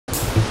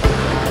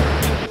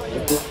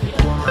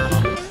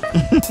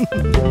Pull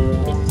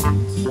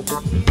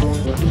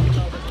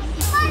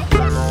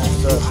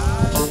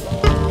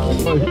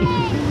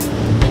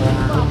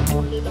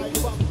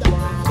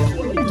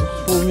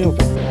me up.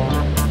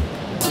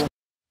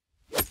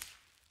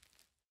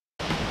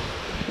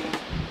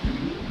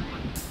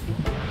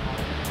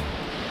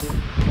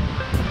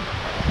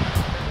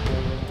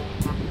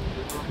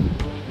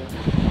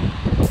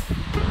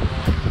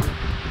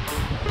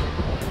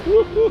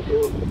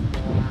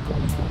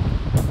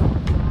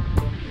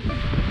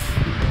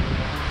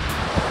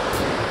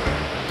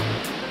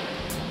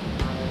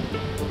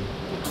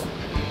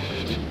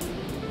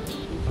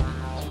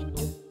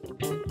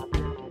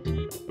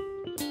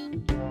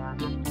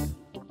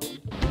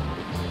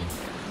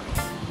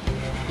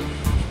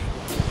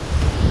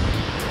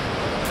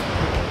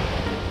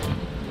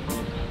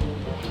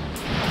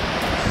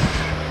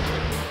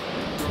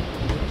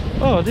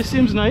 Oh, this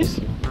seems nice.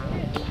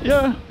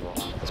 Yeah,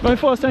 it's my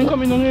first time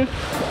coming down here.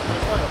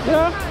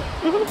 Yeah.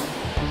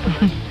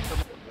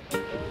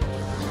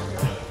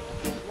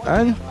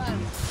 And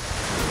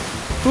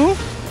who?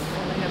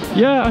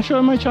 Yeah, I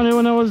showed my channel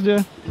when I was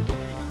there.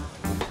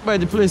 By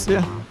the place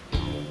there.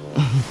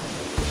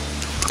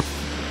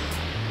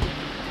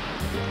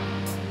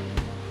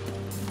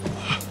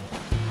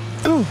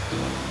 Oh.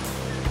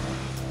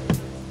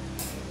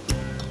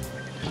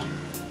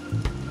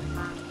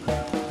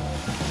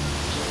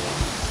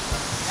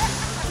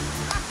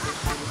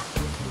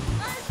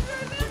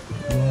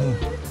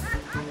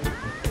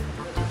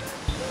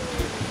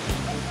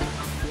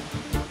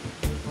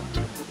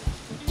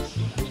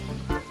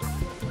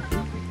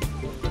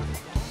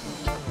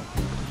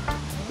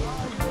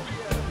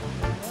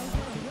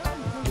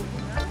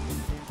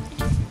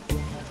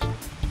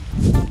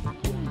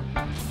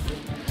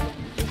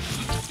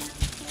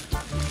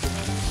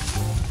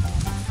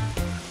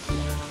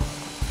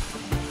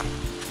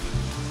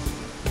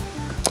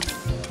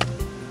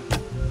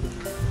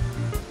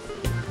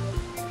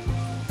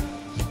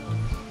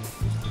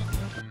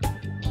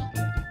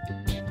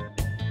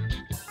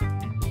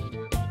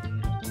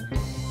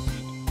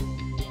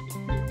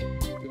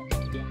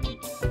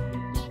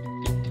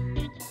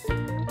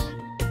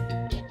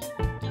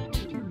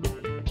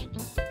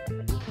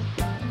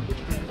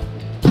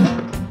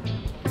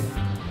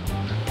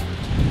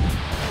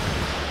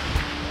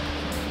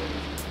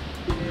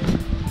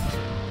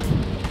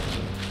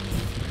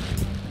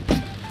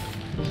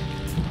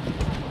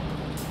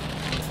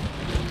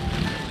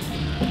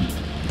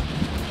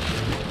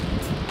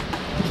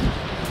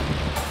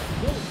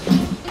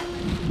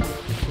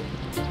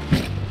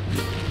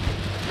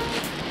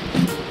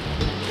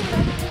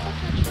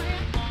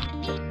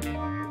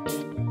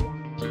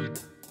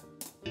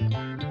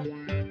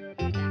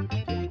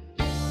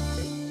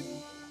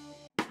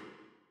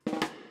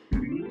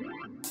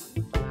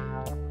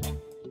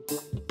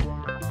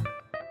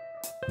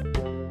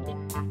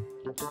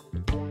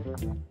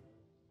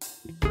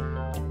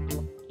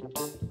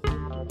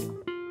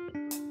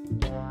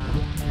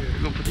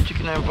 Go put the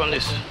chicken up on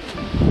this.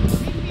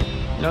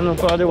 You don't know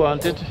how they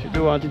want it. If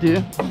you want it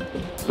here,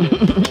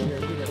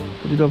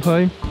 put it up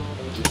high.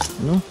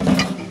 No?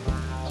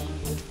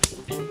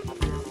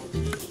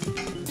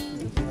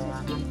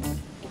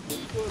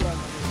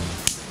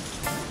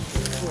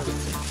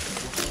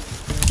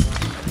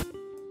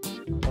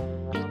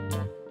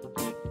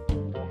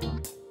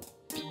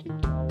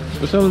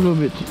 Just have a little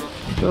bit.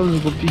 Just have a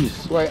little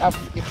piece. Right, I've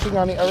thing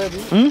on it already.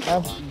 Hmm?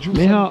 I've juice.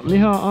 Me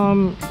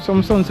have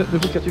some sunset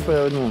before catch it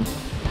fire now.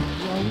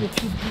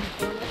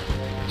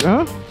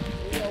 Huh?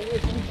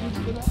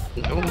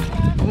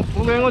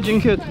 We're going to go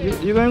drink it.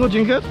 You going to go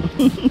drink it?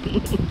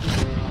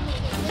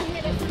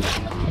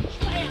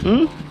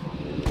 Hmm?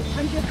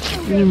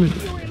 In the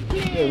middle.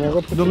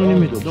 Yeah, Down in the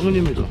middle. Down in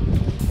the middle.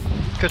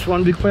 Catch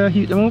one big fire,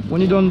 heat them up.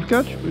 When you done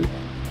catch,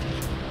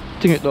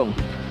 ting it down.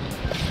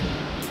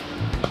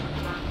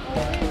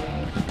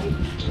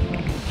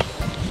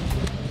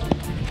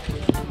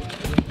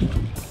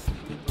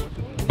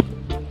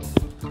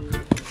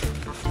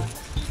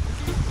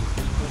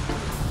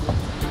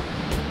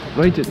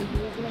 Wait it.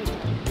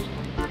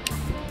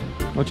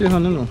 Watch your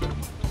hand now.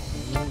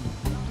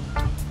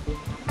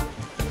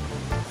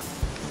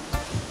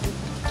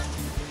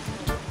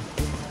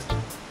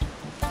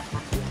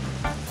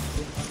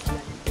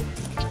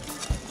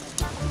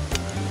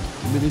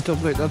 Build it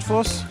up like that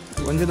first.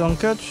 When you don't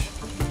catch,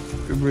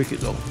 you break it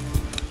down.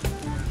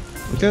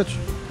 You catch?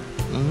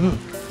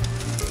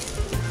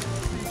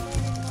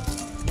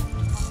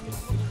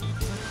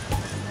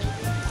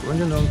 When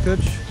you don't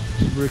catch,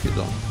 you break it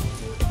down.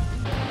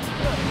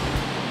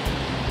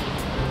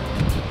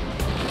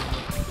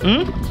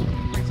 Hmm?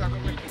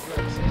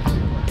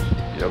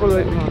 Yeah, but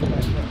like,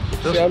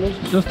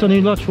 man. Just turn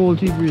the latch hole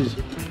to the breeze.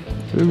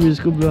 So the breeze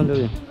could blow under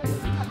there.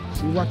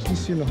 See, watch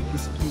this, you know.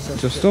 This piece of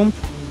Just stump.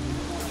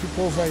 Trip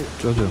over it.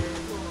 Just there.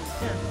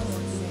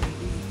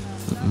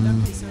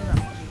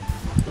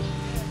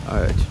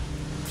 Alright.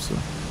 So,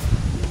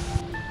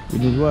 we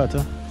need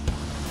water.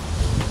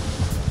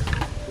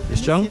 You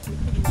strong?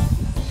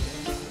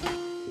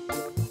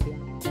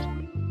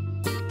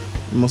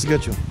 We must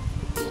get you.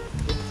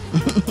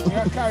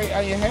 You carry it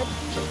on your head?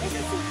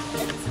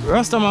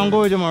 Rasta man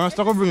go with you, man.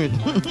 Rasta go bring it.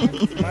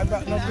 My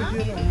back not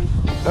big, you know.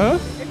 Huh?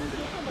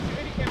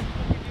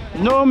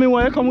 No, me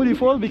why you come with the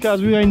fall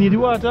because we need the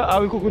water.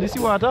 Or we cook with the sea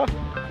water.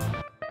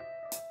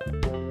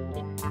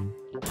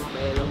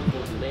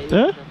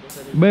 Eh?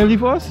 Barely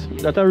first?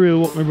 That's a real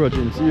work, my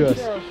brother. Serious.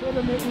 Yeah, show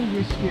them your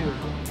English skills.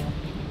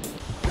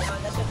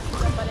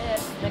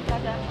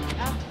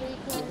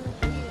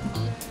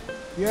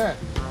 Yeah,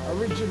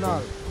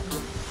 original.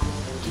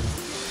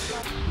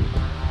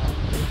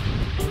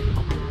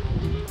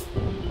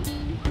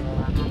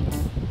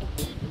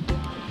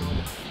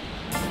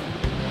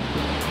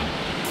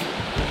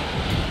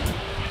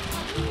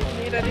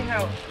 Need any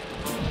help?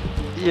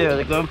 Yeah,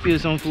 they're gonna peel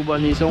some food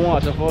but need some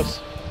water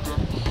first.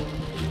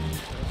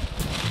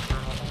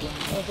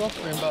 I was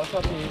offering about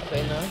something you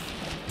say now.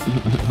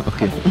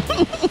 Okay.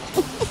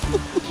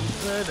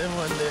 Heard them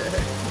one day.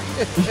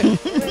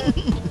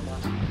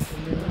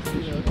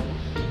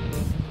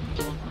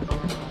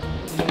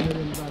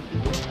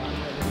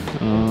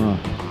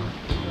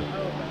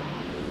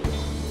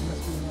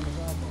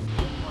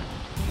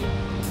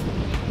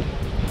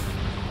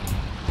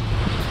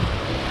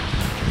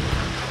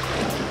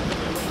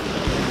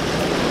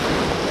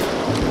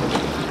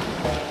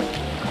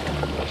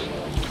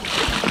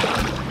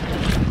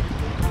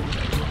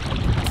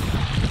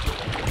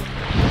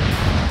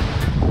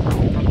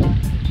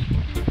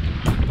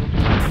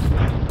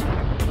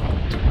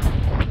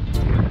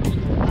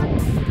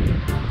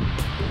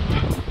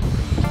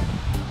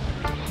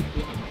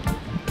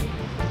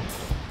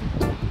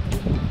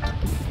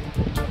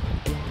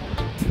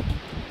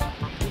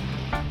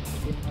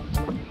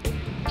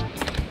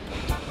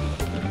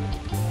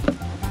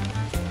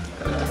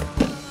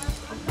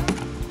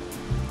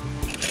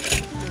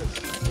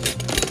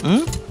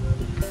 Hmm?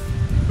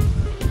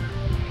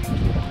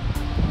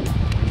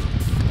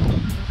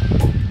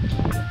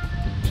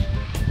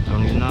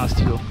 Down here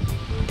nasty though.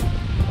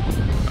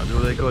 I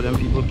don't like how them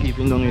people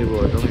keeping down here,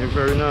 boy. Down here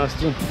very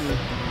nasty.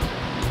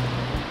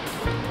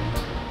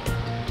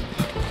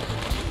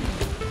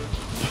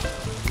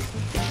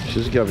 This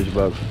is garbage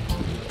bag.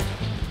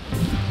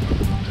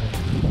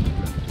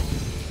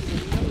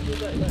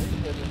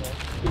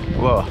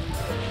 Wow.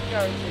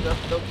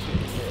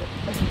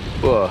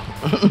 Wow.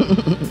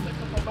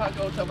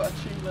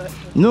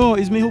 No,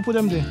 it's me who put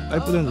them there. I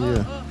put them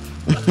there.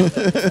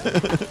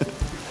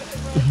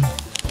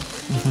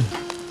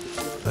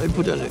 I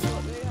put them there.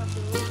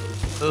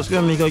 I was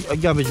gonna make a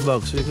garbage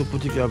bag so you can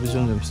put the garbage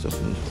and them stuff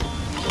in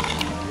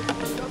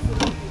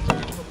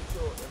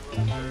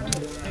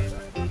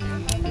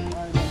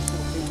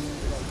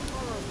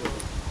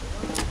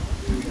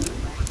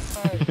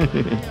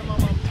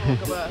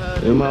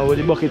the man with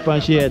the bucket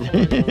pan shade.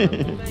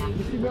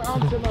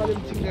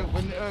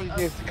 When the early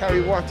days to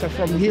carry water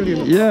from hill, you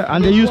know. Yeah,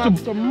 and they used to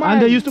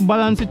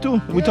balance it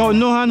too, without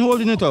no hand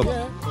holding it up.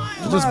 Yeah.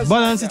 Just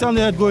balance it on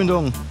the head going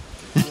down.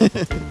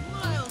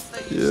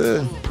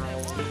 Yeah.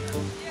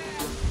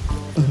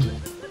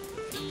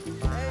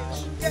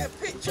 Get a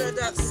picture of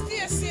that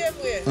steer same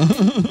way.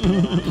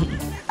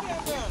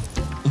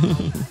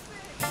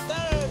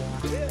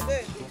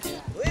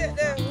 Wait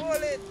there,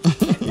 hold it.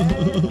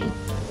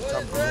 Hold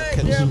it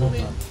right there,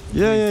 mommy.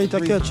 Yeah, it's a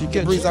catch. You The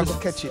catch breeze it. I go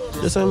catch it.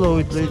 Just allow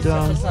it lay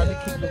down.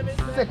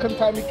 Second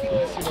time we kick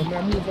this, you know,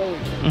 I move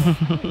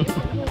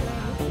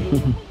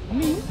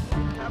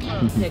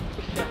away.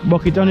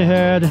 Bucket on the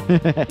head.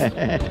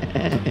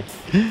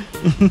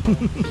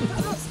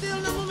 Don't steal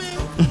no mommy.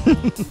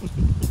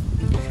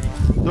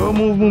 Don't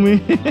move, mommy.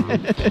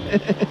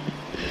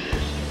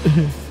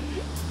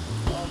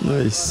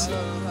 Nice.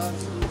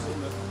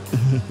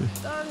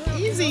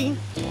 Easy.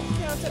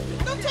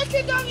 Don't take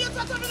it down yet.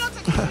 Don't take it.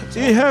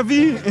 It's heavy.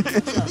 You can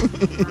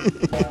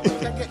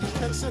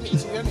send it to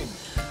you, innit?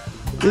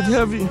 It's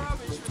heavy. You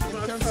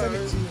can send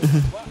it to you.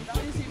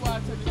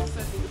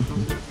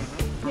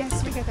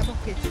 Yes, we get a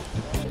bucket.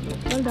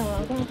 Hold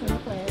on, I'm going to the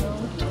fire now.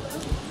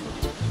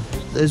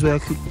 That's why I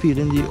cook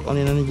peeling the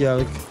onion and the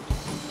garlic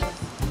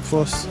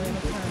first.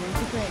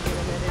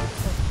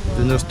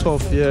 Then it's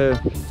tough,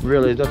 yeah.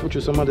 Really, that's what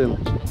you some of them.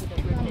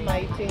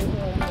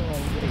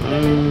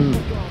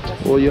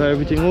 Oh, you have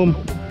everything home?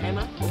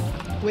 Emma,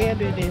 where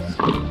do this?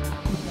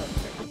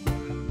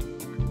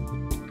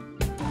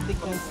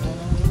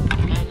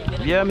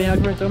 Yeah, me a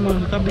grater,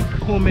 man. It's a big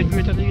homemade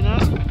grater, do you know?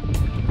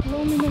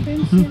 No, me no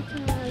Vincent.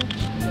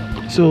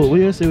 So, what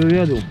you say we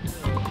do?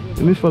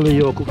 Let me follow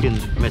your cooking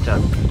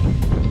method.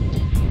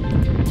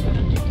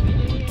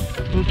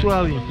 Too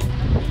heavy.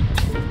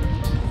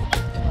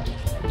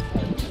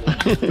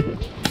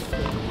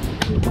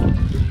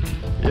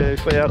 Yeah,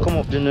 if I come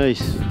up the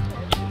nice.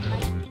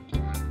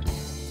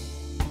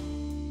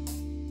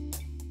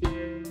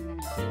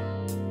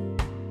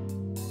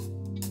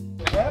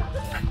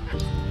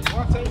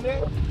 Water in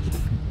there?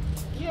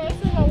 Yes,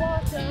 I have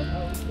water.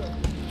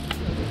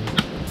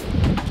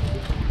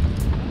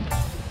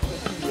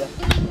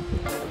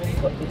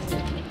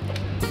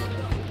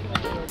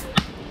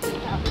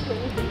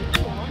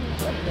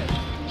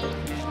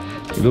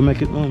 You don't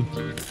make it, man.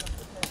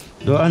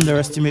 Don't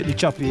underestimate the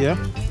choppy, yeah?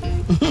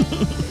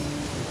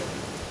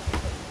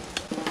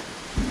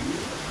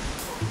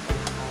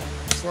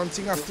 It's one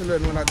thing I have to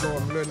learn when I go.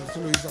 I'm learning to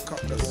use a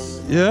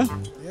cutlass. Yeah?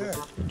 Yeah.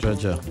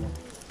 Jaja.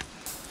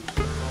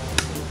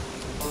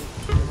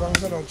 As long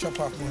as I don't chop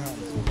off my hands.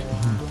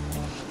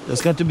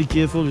 Just got to be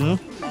careful, you know?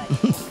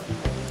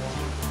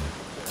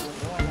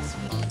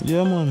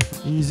 Yeah, man.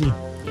 Easy.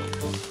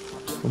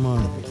 Come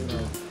on.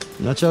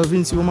 Natural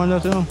Vinci woman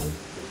that, you know?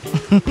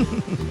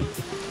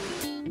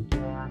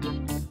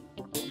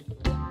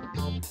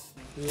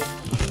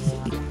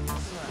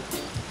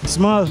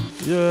 Small,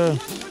 yeah.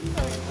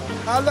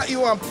 All that you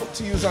want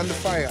to use on the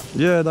fire.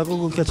 Yeah, that could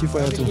go catch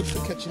fire That'd be too. good for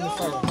catching the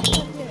fire.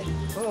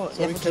 Oh,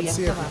 So we can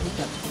see it.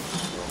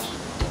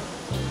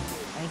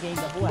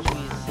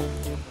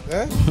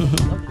 Eh?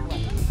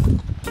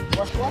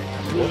 Wash what?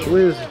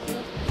 Where is it?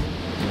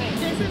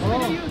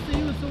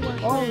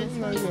 Oh, yeah.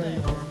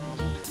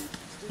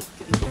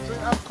 So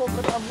I've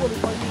coconut, I've got it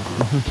for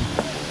you.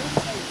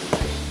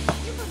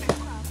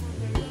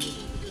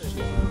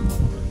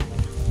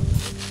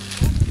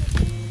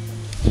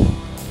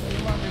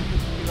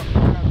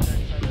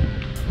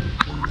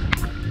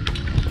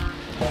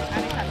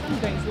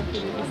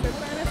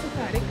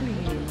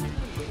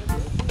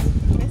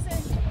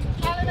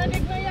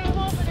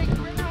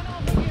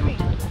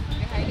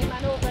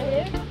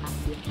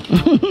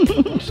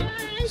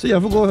 So you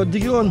have to go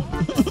dig your own.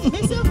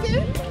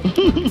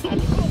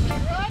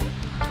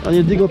 And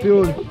you dig up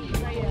your own.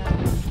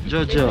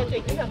 Jaja.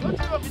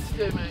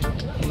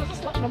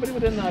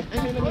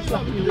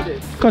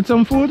 Cut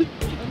some food.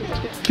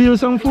 Peel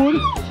some food.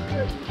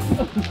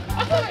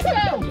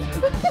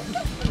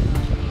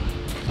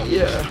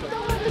 Yeah.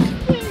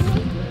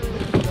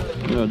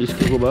 No, this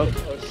could go back.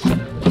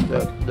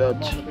 That.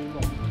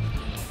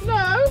 No.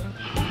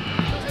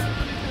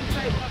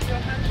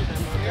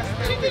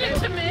 She did it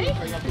to me.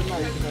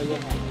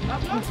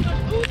 I've lost my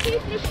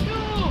teeth, my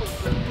shoes.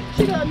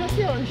 She got no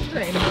shit on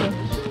straight. You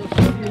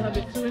have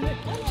it too, innit?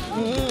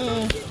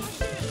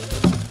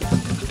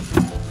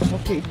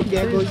 Okay,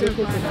 there goes your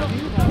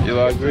coconut. You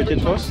are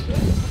grated first?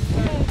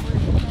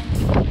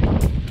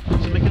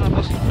 So making a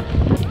first?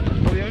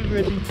 Oh, you are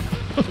grating.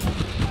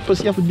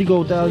 First you have to dig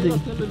out all thing.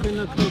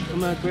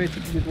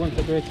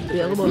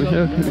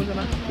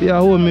 We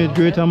are homemade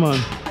grater, man.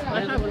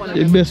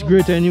 The best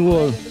grater in the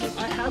world.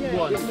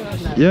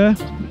 Yeah?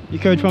 You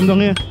carry it from down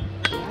here?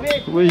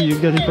 Where you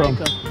get it from?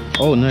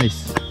 Oh,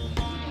 nice.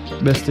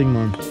 Best thing,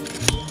 man.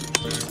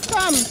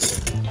 Come.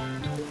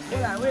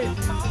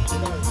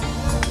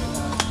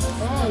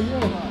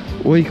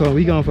 Where you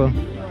come from?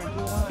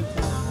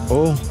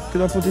 Oh,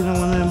 could I put it in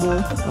one of them bowl?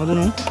 I don't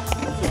know.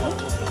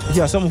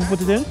 Yeah, someone who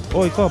put it in?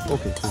 Oh, a cup.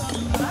 Okay, cool.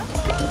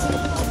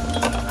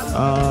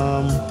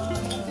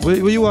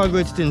 Where you are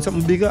going to in?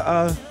 Something bigger?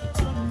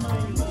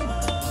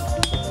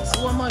 So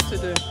what am I to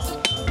do?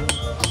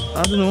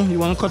 I don't know. You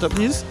want to cut up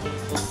these?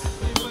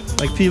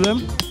 Like peel them?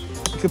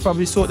 You could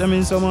probably soak them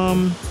in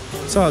some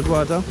salt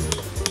water.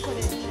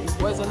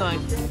 Where's the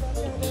knife?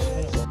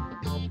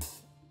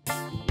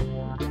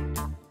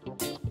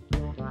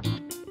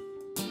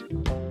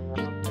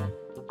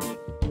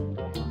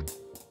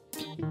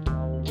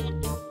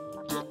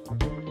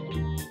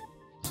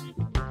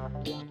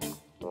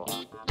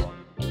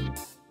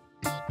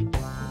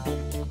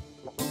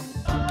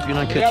 You're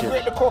not Yeah, catch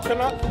grate it. the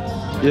coconut.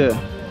 Yeah.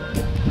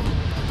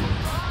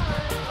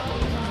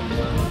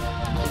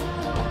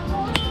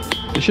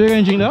 You sure you're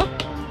going to drink that?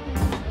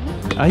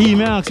 I hear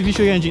me ask if you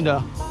sure you're going to drink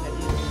that.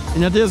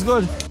 And it tastes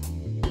good?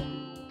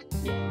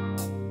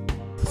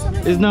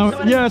 It's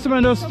now, yeah, some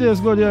of those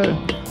tastes good, yeah.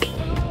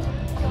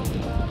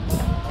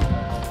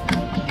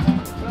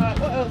 Right,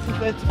 what else is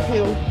there to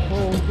peel?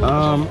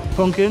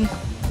 Pumpkin.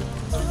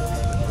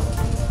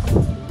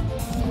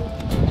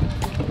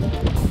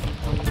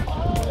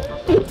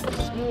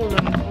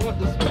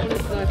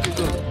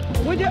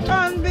 With your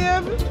hand,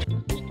 babe.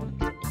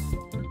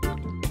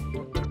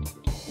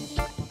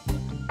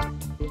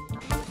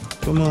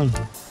 Come on.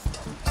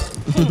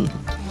 I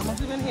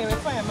must even hear a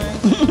fireman.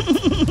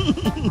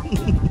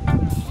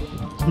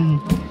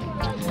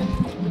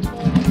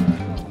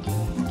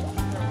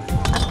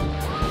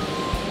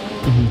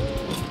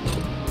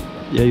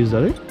 Yeah, use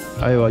that, eh?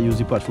 I use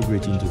the pot for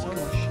grating too.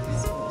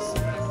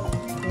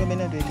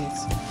 Women are doing it.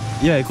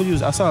 Yeah, I could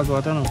use a salt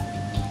water now.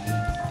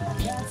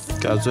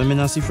 Because when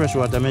I see fresh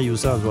water, I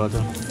use salt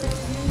water.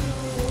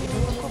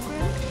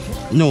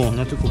 No,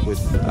 not to cook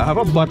with. I have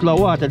a bottle of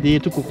water there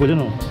to cook with, you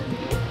know.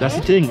 That's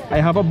the thing.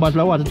 I have a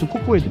bottle of water to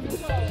cook with.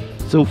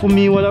 So for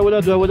me, what I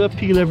would do, I would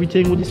peel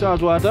everything with the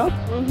salt water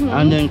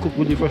and then cook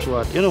with the fresh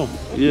water, you know.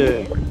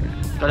 Yeah.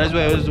 That's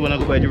why I always do when I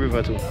go by the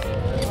river too.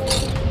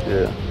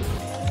 Yeah.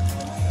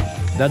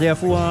 That there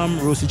for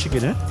roasted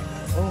chicken, eh?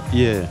 Oh.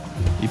 Yeah.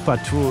 You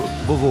pat through,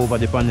 go over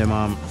the pan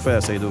them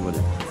fire side over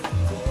there.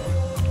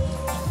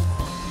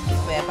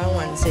 Where on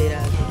one side.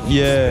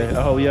 Yeah.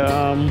 Oh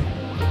yeah.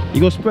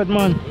 You go spread,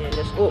 man. Yeah,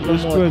 just open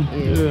Just spread.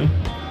 Yeah. Yeah.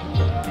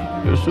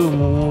 Just so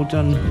more out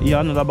and you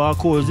have another bar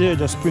coals there.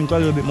 Just sprinkle a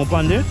little bit more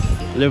pan there.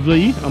 Level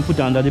it and put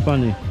it under the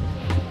pan there.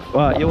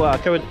 What, you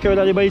what? Carry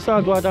that by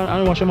salt water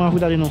and wash them off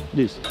with that, you know,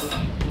 this.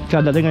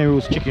 Because that they're going to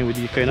roast chicken with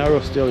you, kind of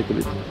rusty a little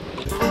bit.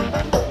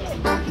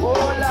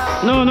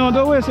 No, no,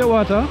 don't waste your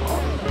water.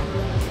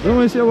 Don't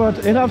waste your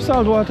water. It have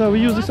salt water. We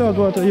use the salt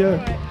water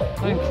here.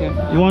 Thank you.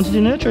 You want it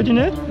in there? Try it in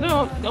there?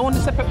 No, I want a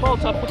separate bowl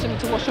so I put in it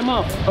to wash them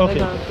off. Okay.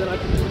 Then I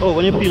can... Oh,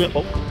 when you peel it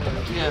up.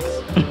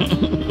 Yes.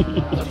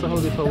 That's the whole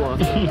bit for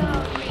water.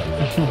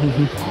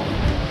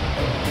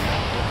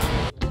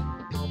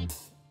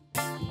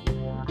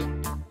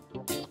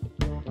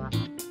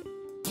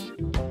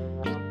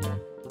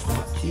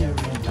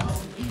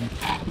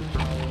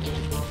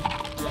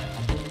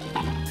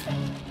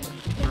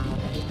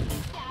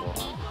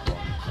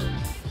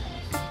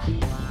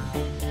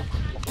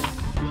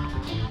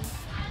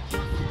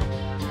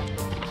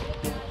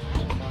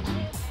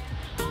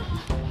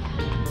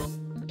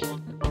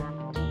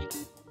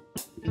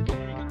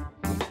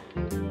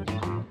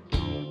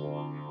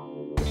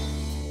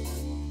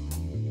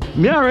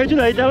 Me already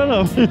like that,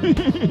 no?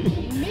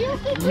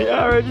 Me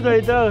already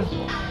like that.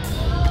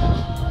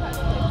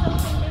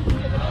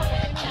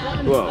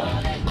 Wow.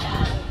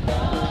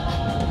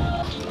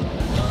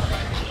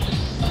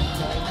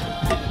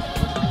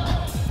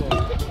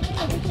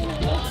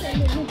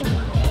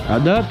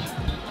 Add that.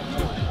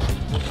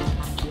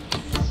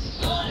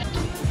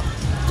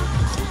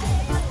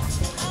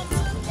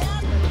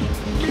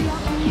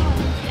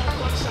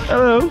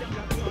 Hello.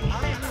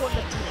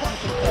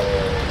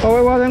 How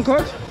I want them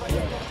cut?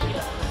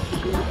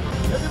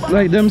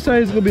 Like them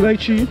size will be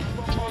like tree.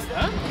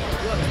 Huh?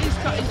 He's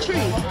cutting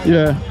tree?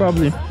 Yeah,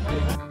 probably.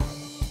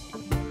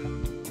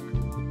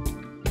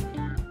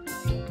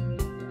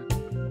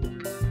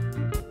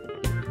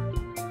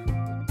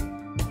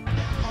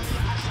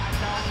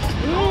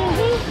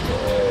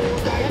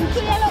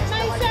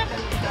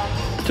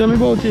 Tell me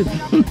about it.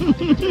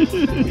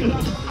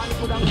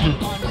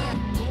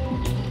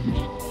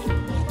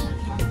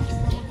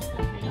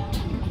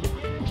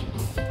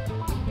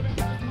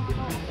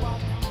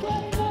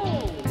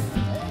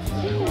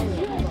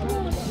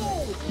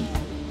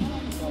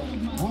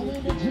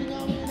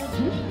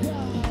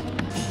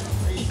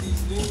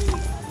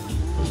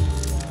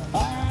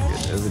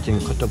 Get everything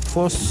cut up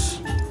first.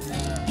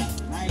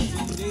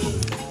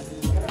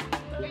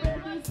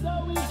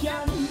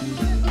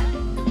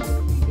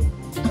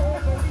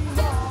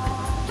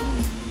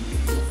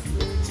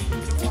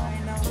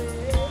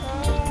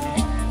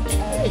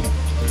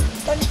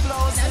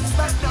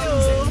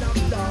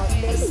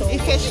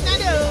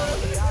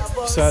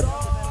 Sad.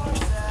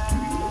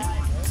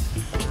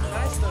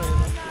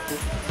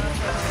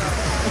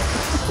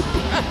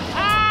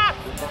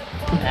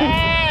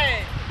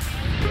 Hey!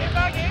 You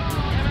bugging? You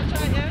wanna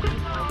try it, yeah?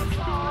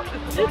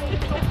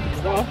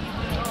 What?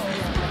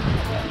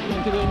 You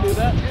want to go and do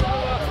that?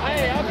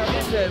 Hey, I've been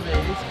there,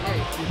 mate. It's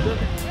great. You've done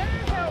it.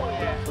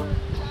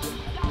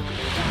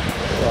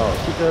 Wow,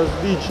 Questells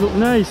beach look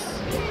nice.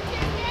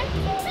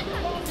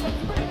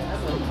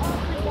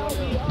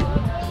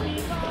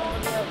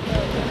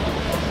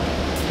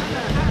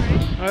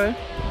 Alright.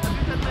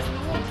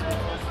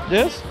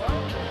 This?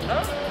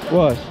 Huh?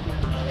 What?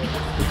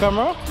 The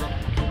camera?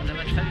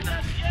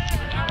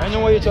 I know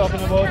what you're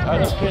talking about. I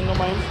just pay no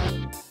mind.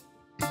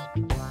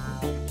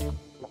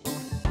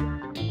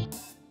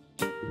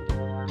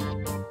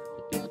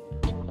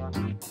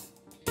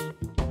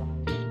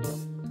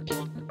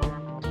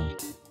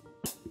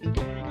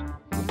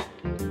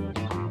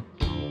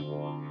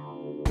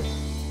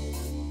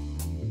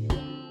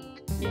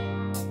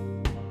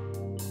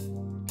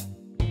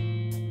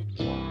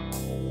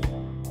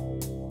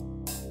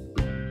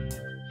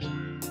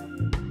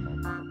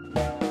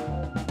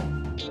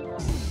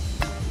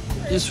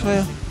 This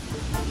way.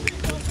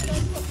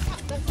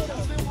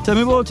 Tell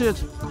me about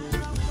it.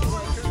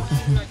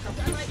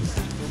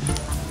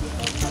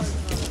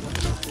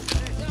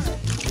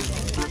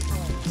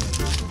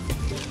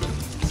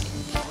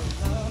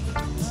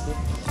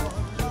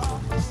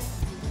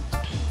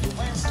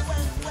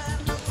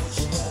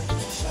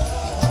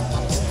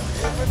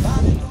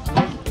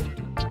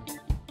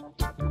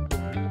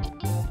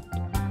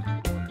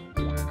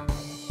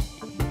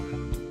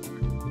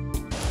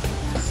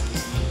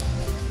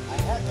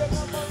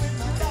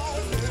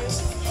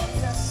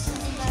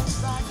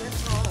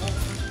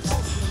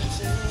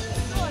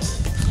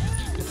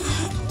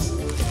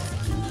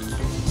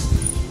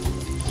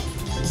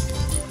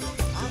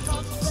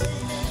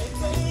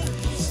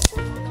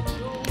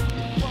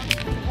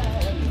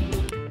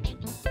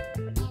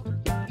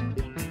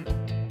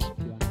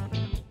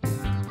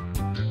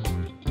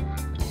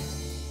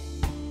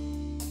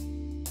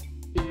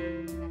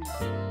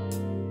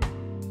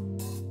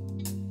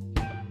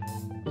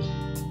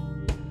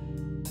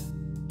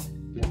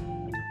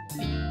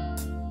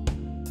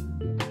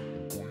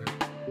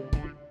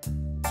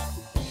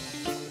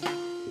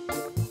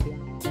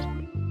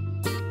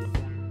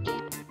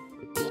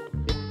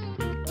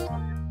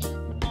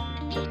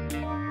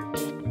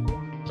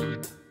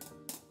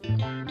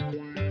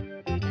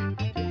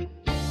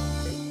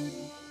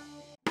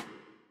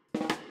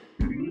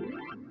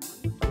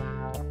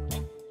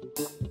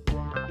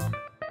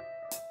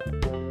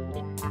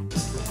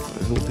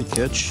 hope it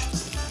catch.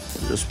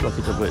 Just pluck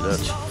it up like that.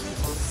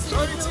 The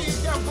only thing you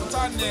can put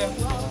on there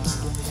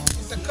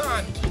is the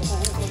can.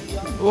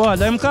 What,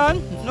 them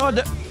can? No,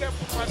 You can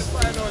put on the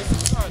fire now is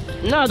the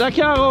can. no, that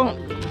can't go.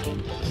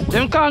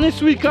 Them can is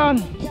sweet can.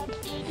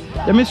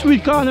 Them is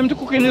sweet can, them to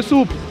cook in the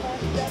soup.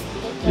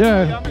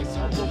 Yeah.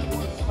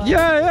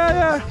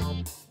 Yeah.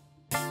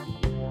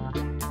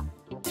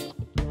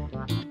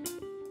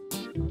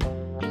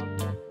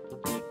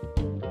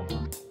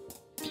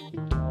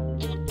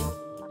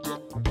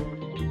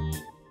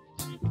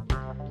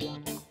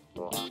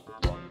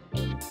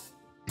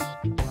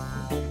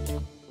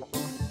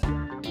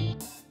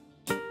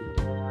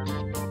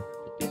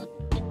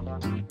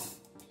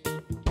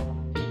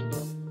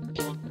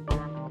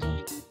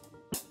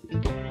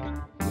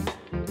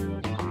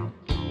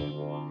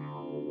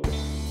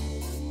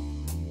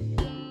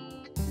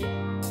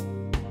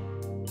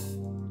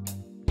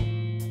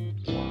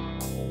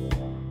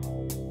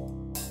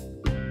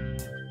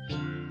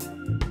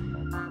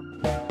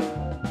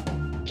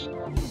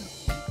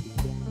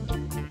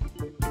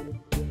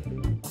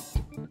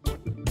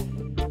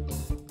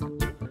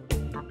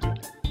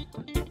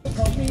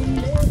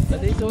 But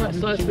these are what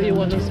size for you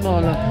want them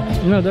smaller?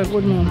 No, they're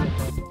good, man.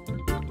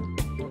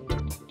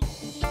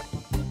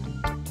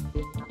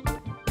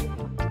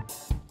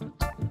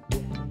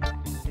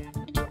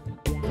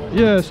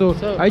 Yeah, so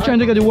I trying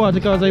to get the water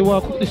because I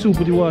want to cook the soup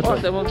with the water. Oh,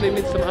 they won't leave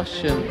me some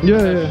action.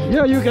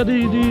 Yeah, you get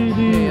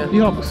the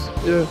hops.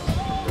 Yeah.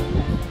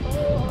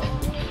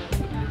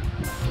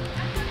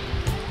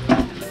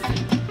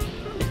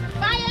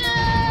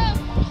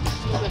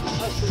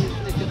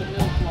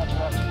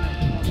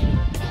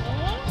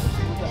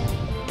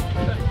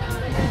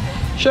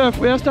 Chef,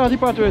 we are starting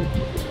part with.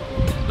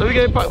 Let me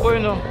get a pot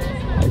going now.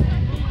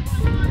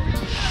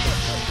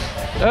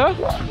 Huh?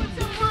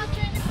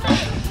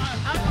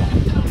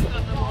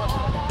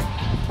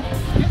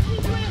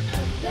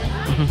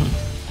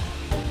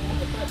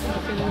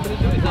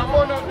 I'm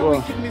going out the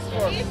wickedness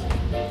first.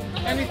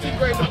 Anything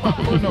going to pop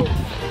or no?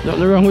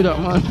 Nothing wrong with that,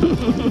 man.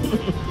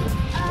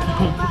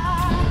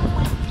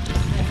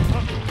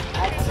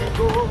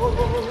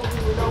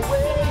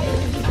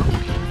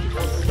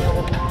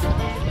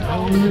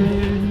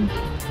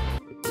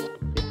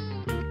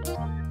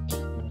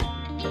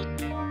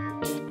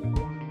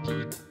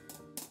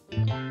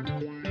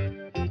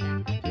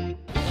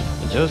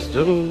 Just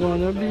don't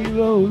wanna be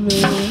lonely.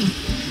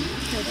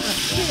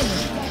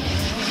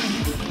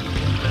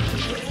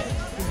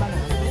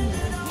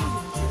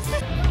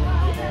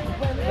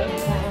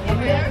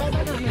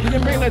 You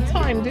didn't bring the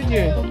time, did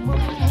you?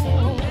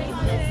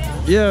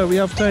 Yeah, we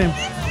have time.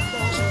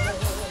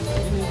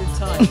 You needed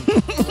time.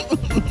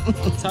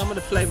 Time with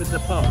the flavour of the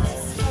pot.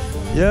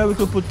 Yeah, we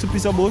could put 2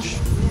 pieces of bush.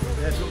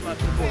 Yeah, look like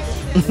the bush.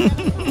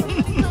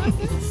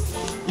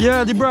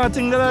 Yeah, the broth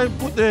thing that I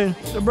put there.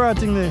 The broth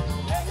thing there.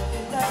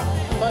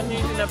 If I knew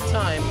you didn't have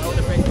time, I would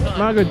have bring time.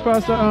 Margaret,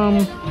 pass the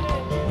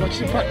But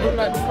she pat look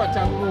like the pot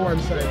and go one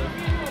side.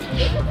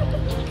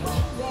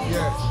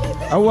 Yes.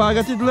 I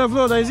got it level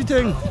out, that is the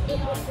thing.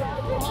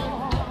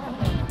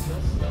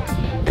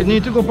 It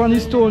need to go up on the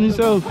stone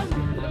itself.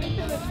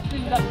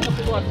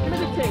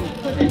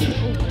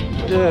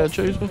 Yeah,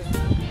 try it.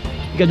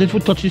 Get it for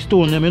touch the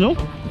stone them, you know?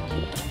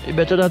 It's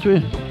better that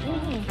way.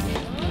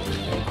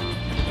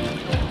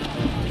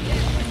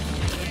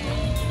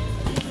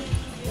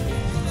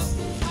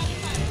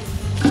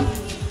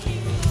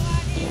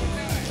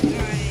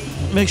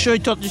 Make sure you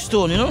touch the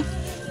stone, you know?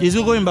 These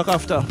will go in back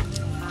after.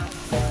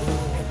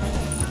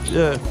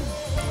 Yeah.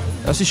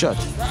 That's the shot.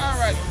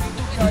 Alright.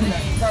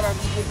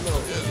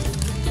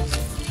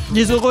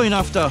 These will go in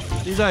after.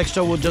 These are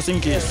extra wood just in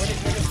case.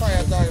 When the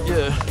fire die.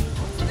 Yeah.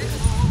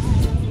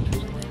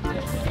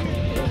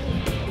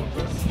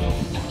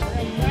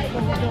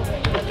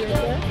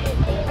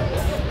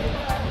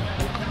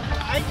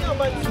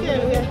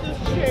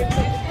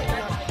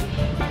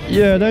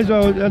 Yeah, that's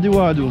what I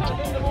do.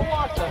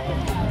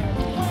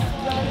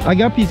 I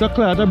got a piece of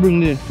cloth I bring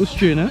there for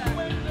strain, eh?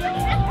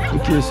 In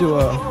case you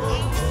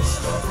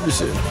you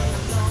see.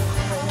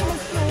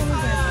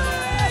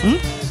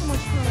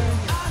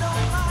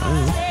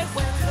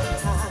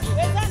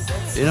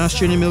 You not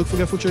straining milk for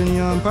get for in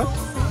your pot?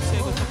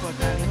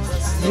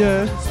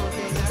 Yeah.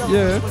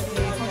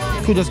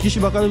 Could just give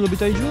you back a little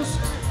bit of juice?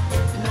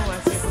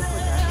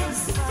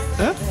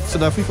 Eh? So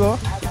that free flour?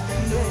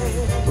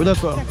 What that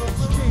for?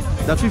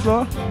 That free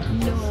flour?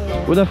 No.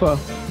 What that for?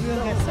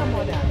 We'll get some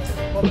of that.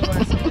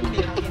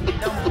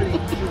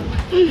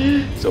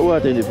 So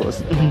what in the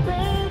first?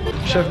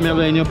 Chef me have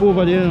your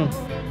over there, you know.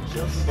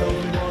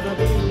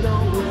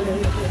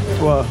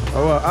 What?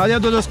 All you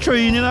do just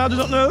train, you know, do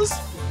nothing else?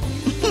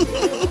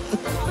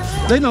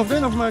 They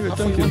enough, Margaret,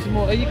 thank you.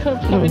 Are you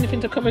have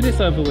anything to cover this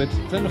over with?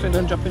 Is there nothing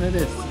to drop into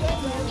this?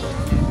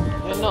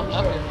 You're not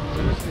having.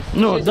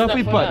 No, that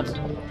we pot.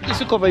 This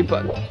will cover your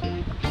pot.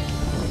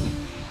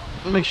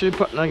 Make sure your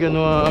pot not get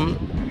no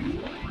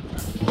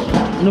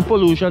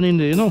pollution in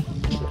there, you know.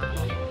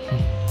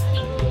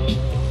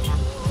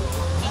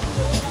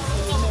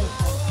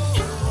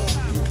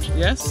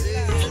 Yes?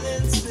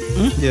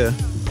 Yeah.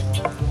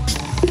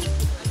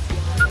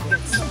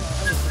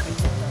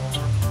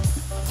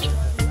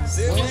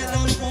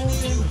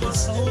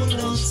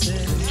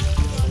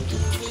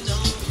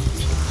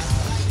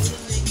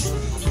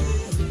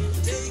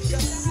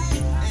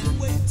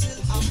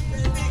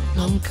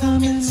 I'm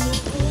coming,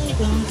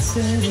 don't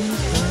say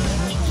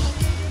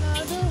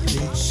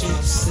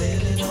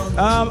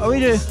Are we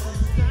there?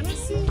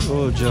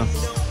 Oh, Joe.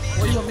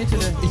 what you want me to do?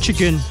 The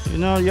chicken. You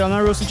know, you want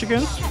to roast the chicken?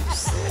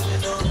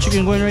 The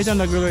chicken going right on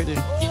the grill right there.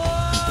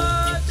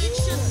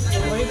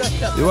 What you got,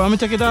 Cap? You want me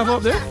to take it off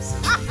up there?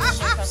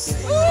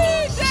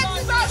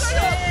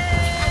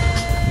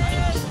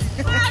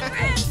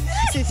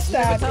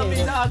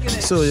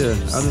 So, yeah,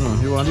 I don't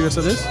know. You want the rest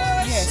of this?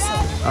 Yes.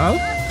 Al?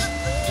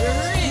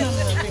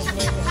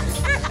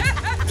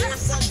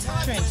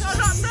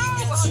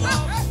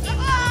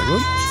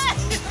 Good?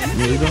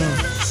 Yeah, you don't know.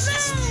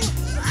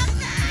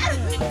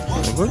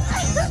 Good?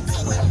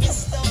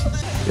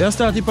 Yeah,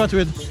 start the pot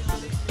with.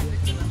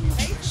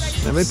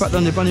 Let me pat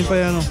down the pan in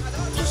fire now.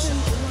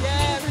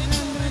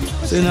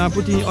 So you now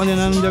put in onion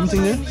and them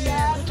thing there?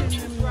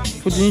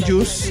 Put in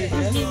juice,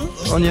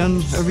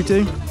 onion,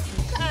 everything.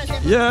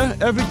 Yeah,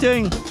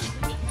 everything.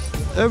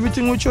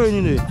 Everything we're showing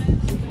in there.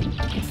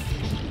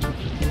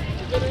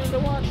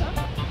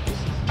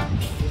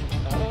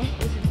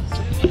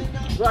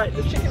 Right,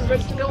 the chicken's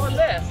ready to go on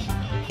there.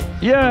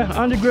 Yeah,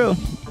 on the grill.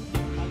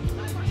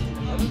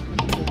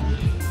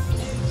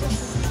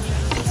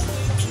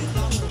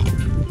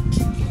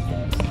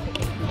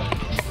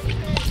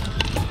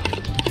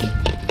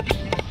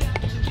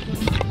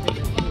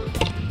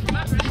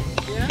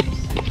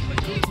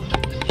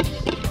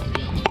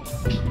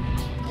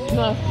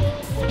 No.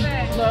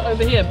 No,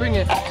 over here, bring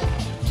it.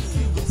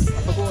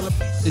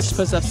 It's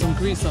supposed to have some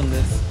grease on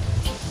this.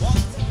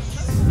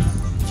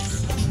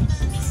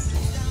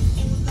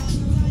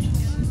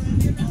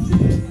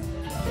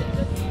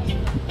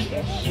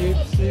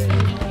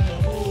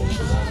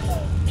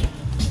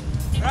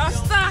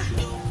 Rasta.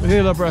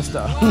 Hail up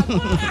Rasta.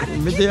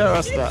 Me there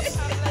Rasta.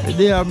 Me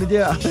there, me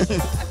there.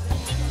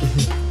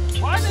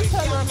 Why they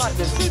turn around like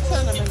this? Who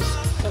turn them in?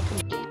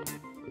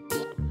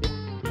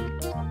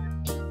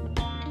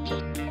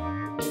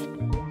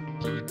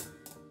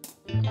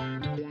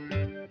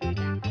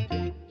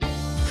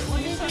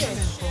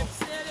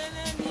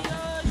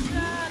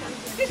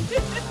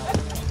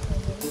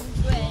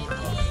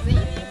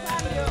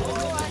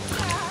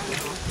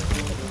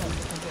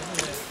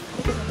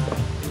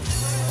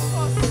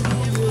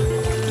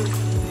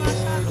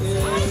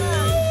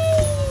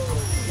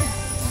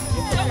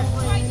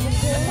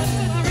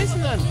 There is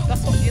none.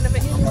 That's what you never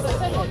hear what I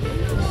say.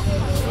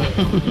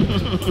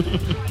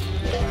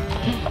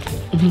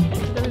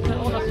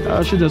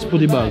 I should just put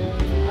the bag.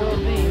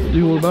 The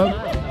whole bag?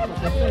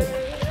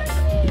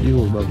 The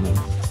whole bag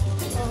now.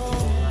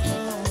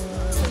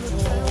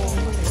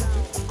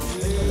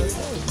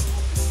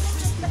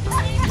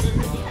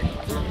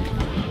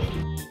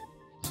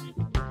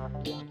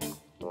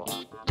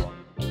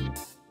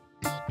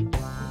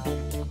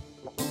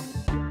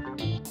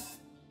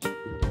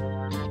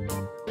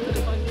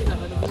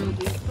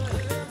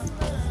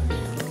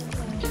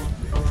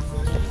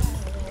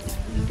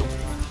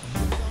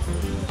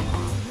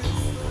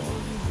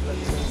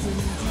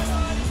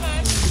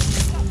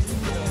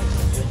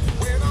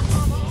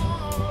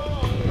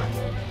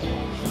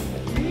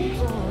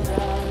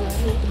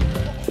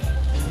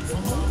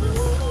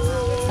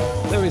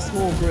 Very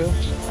small grill.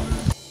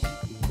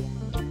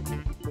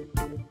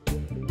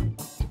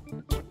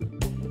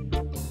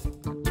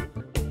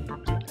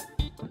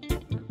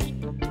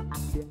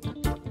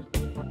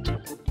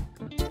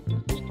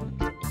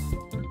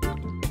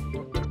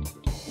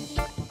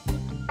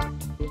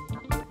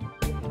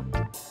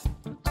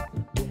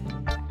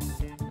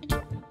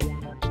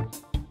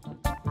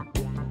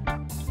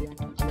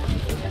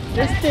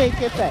 Just take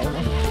your time.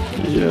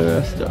 Yeah,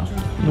 Rasta.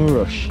 No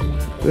rush.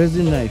 Where's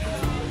the knife?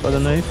 Other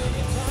knife?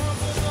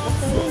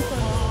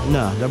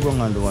 Nah, that brown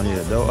hand one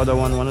here. The other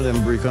one of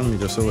them break on me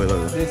just so well.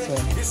 This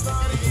one.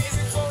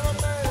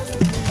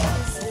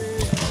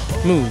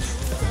 Move.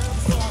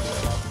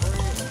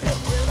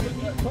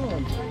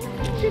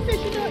 She said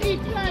she don't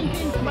eat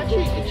plantains, but she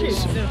eat the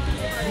chips.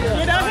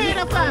 You don't hear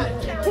the part?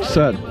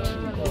 Sad.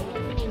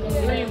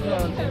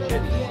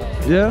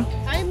 Yeah?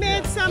 I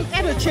made some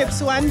Edo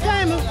chips one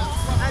time,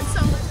 and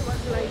someone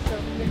was like,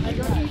 I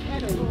don't eat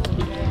Edo.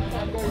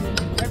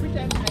 Every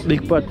time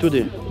Big pot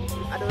today.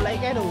 I don't like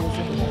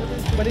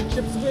Edos, but the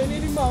chips going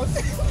in the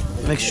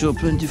mouth. Make sure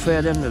plenty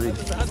fire them really.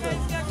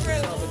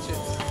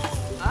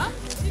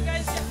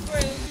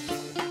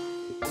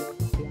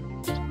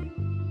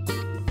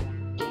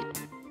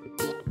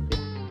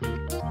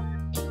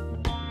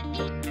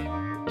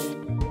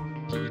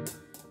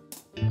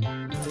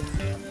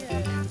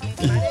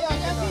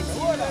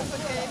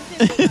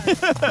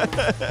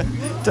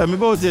 Tell me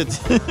about it.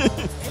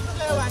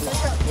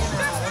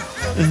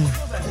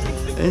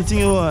 Anything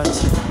you want.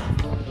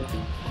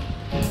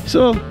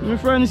 So, my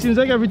friend, it seems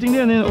like everything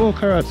there and then, oh,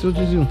 carrots, what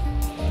do you do?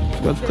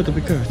 Got to cut up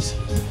the carrots.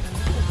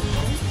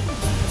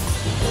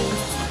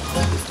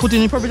 put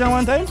in the paprika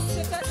one time?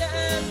 Sit at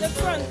the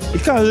front.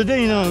 It can't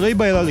then, you know, they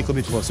boil a little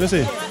bit first, you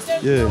see?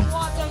 Yeah.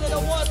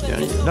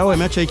 That way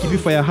I try to keep the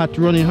fire hot,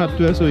 running hot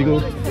too, so it go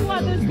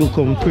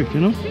come quick,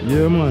 you know?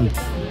 Yeah, man.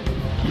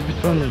 Keep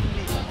it running.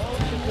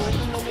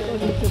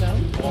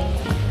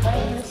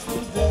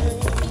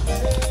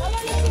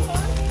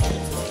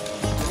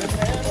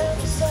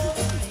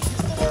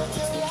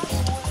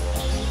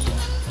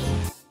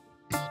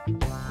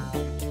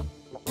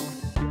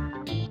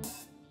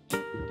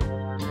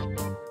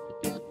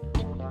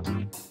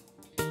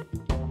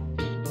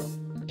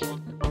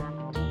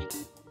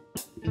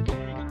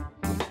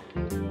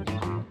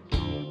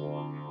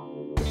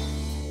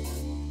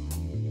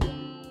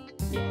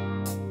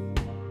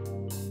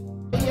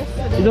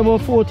 It's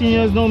about 14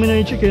 years now, I don't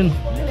eat chicken.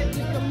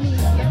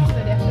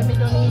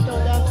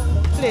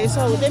 Place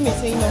out, they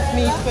missing enough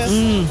meat first.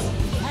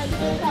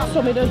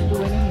 So me just do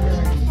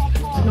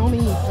anything. No me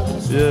eat.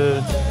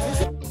 Yeah.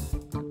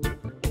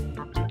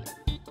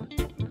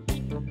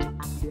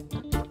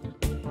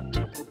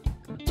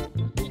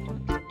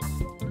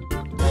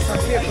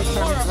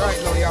 Right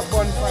now, you have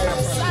bonfire.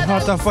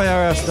 Hot a fire,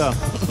 Rasta.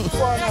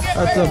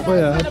 Hot a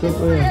fire, hot a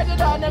fire.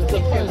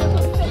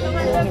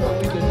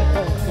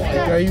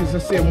 I use the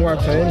same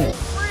water, innit?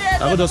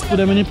 I will just put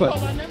them in the pot.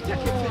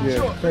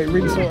 Yeah, like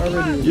rinse out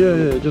already.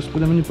 Yeah, just put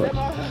them in the pot.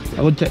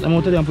 I will take them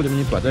out of there and put them in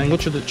the pot. I ain't go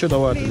through the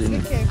water in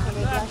it.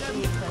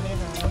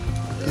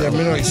 Yeah,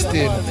 me know it's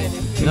stain.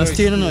 It's not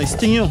stain, no, it's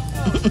sting you.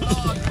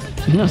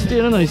 It's not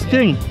stain, no, it's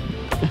sting.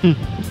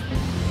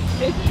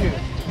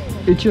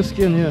 It's your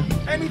skin, yeah.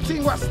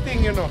 Anything what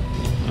sting, you know.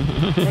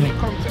 When it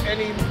comes to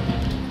any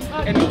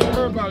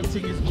herbal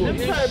thing is good.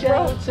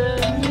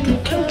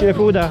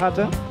 Careful with that hat,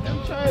 huh?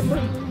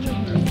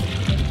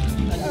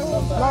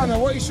 Lana,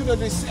 what you should have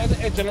done is at the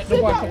edge and let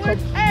the water come.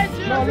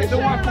 No, let the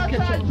water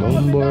catch up.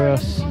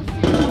 Bumboras.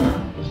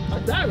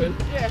 Darren?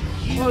 Yeah.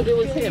 Oh, it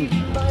was him.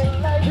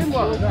 Him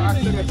what? No, I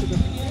said that to them.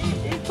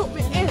 He took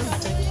me in.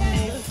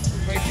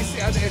 But if you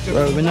sit at the edge of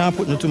Well, we're not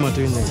putting the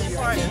tomato in there.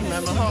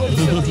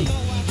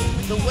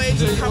 The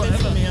waves are coming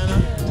for me, Anna.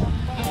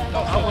 I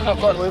wouldn't have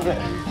gone with it.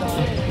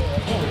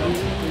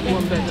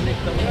 One bed the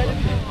next time.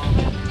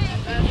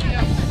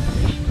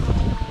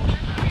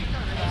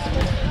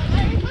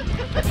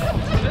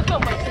 There's not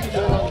much thing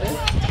going on there.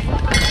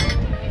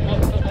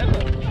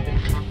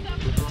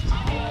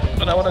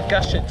 But I want to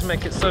gash it to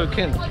make it soak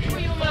in.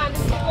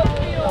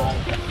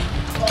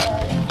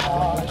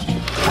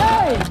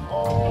 Hey!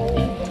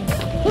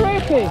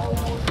 Creepy!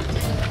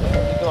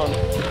 Gone.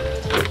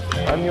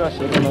 I knew I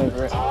should have gone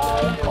over it.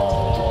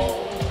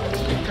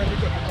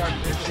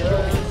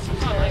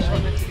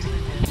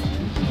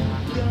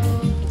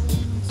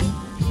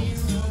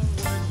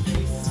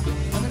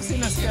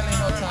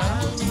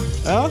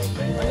 Huh? I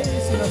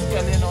didn't see no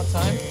skelly in no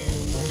time.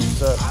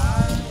 So.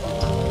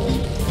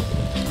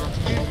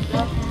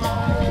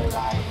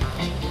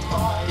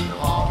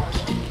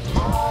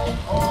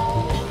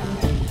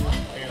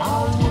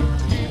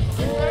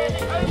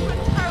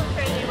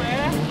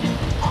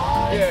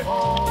 Yeah.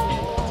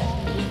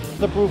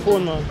 The proof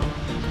one, man.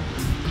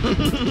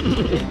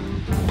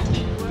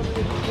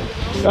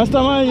 Last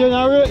time, you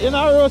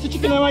not roast the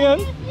chicken them again?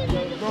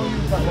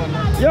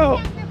 Yo,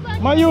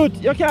 my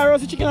youth, you can't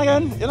roast the chicken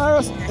again? You not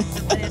roast?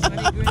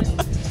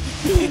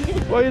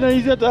 Why you not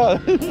easy at all?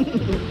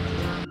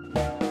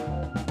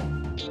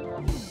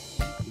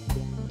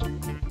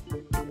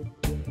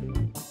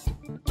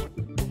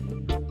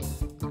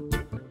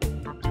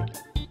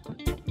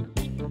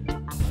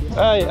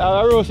 Hey,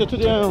 I'll roast it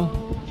today.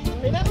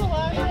 You never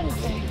want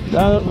anything. I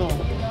don't know.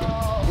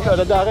 Because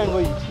the dog ain't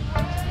going to eat.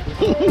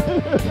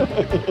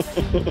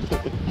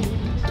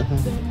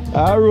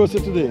 I'll roast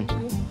it today.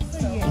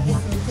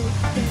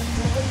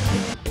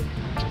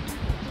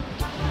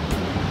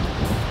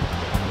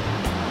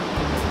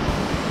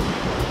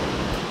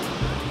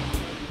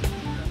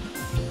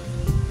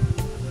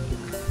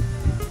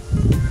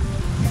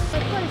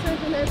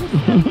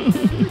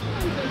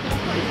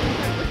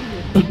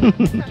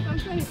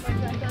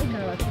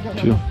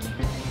 Sure.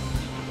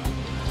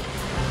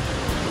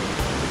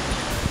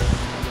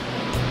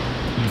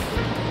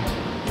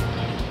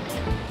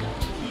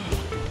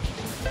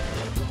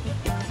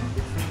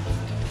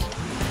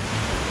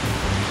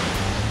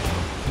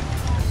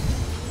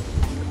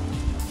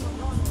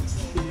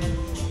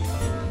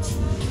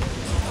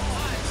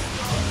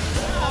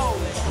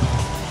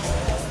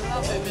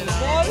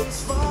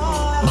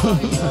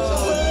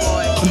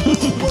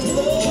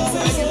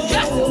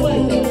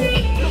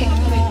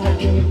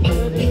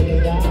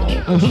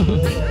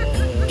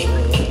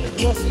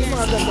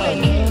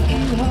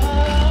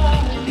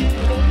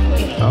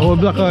 Our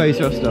black eyes,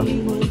 your stuff. See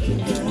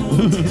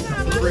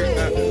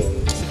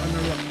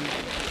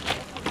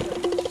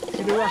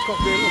the rock up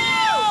there, look.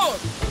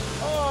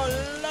 Oh,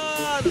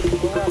 Lord.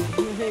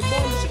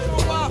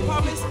 Walk for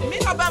me. Me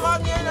no better on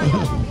you, no.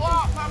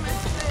 Walk for me.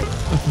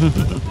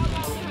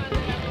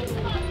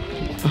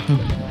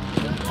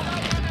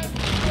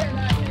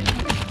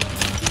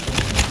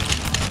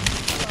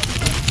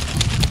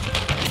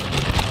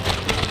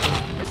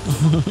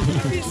 You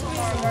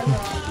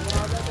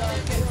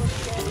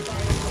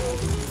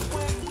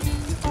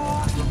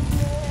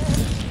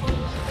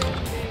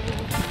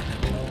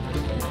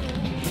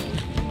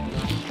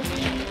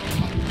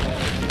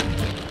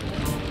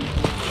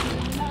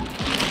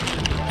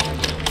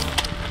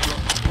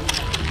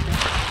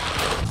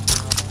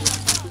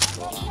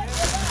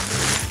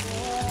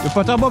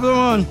put a bubble,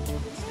 man.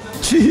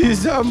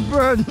 Cheese and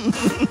bread.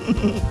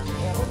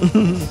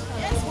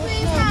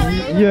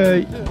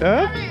 Yeah,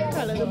 huh?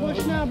 The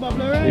bush now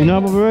bubble, right? You know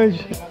bubble, right?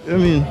 I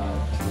mean.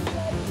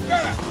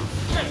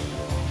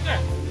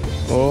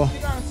 Oh.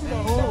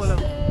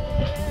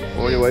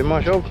 Oh, you want to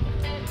mash up?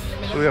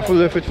 So we have to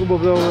left it for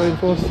bubble oil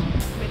first.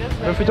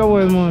 Left it a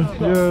while, man.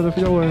 Yeah, left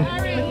it a while.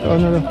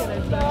 Another.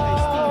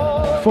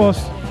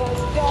 First.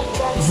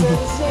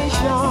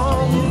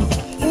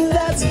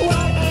 That's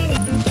why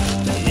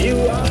you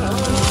are.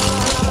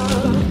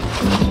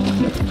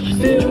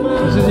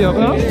 This is your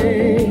car?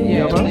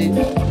 Yeah, please.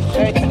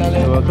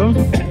 You're welcome.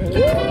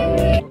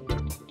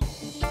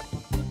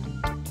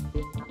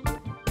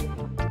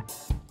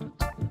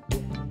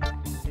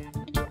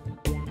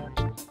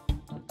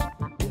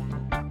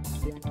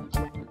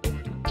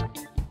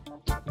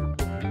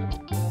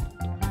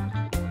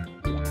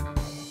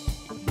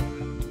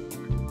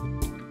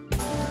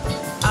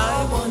 I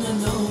wanna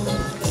know.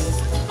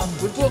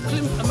 We put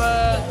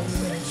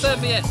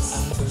serviettes.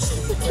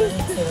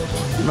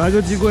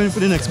 Margaret, you going for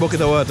the next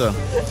bucket of water?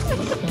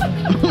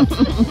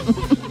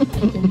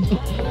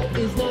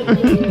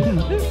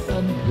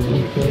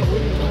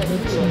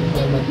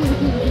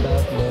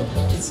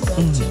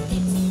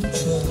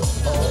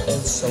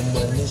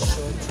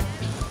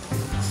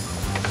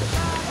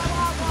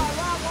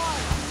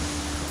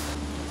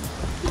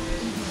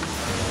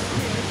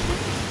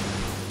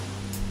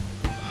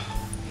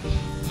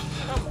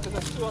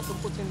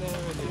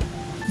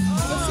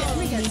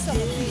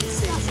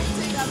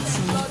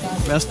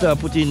 I start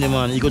putting them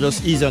on, you go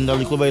just ease on them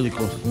little by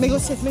little. Me go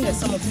set me get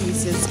some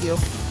pieces, girl.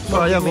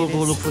 Oh, yeah, go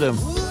look for them.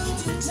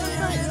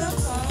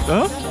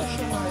 Huh?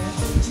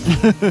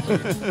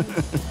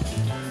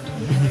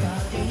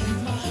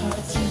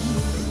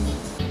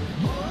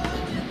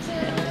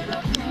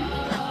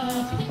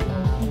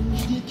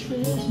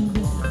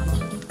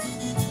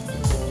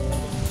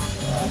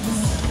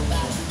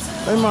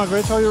 Hey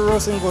Margaret, how your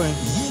roasting going?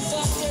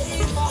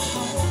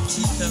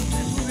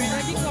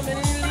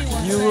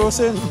 You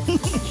roasting?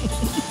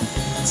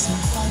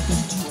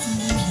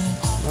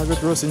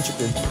 Margaret roasting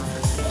chicken.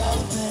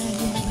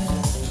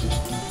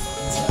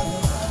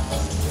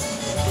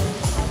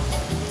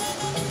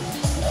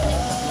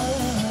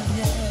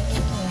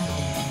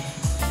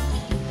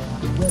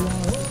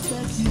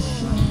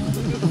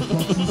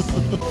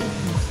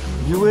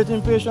 You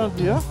waiting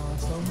patiently, yeah?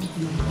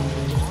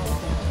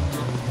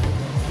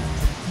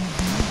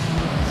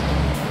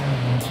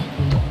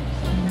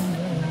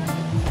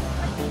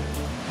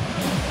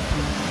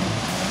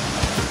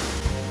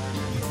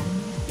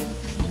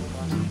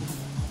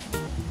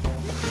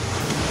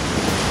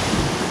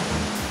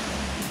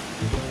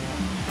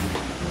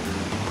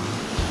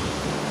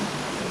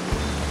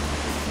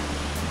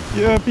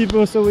 Yeah,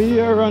 people, so we're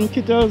here on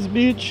Questells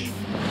Beach.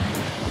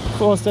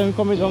 First time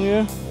coming down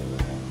here.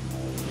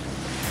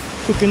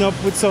 Cooking up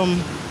with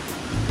some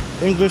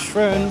English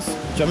friends,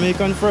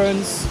 Jamaican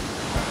friends,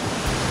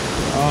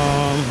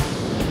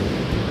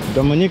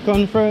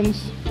 Dominican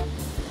friends.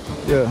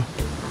 Yeah.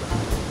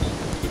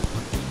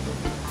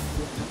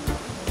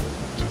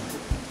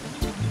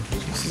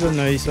 This is a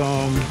nice, I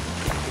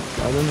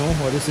don't know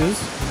what this is.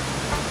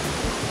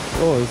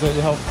 Oh, it's like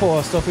they have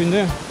power stuff in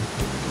there.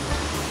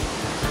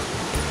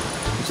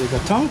 It's like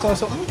a tank or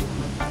something.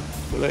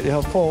 But like they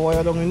have power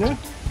wire down in there.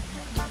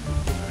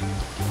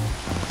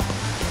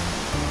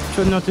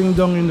 Throw nothing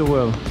down in the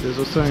well. There's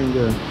a sign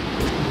there.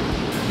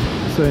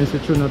 The sign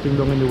says throw nothing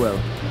down in the well.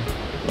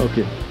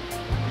 Okay.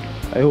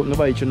 I hope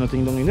nobody throw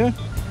nothing down in there.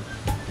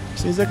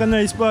 Seems like a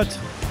nice spot.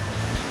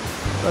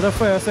 Got a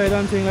fireside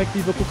and thing like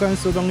people cook and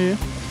stuff down here.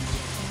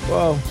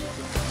 Wow.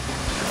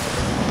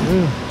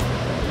 Yeah.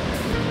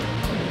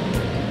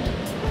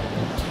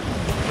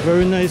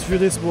 Very nice view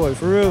this boy,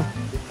 for real.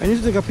 I need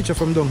to take a picture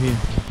from down here.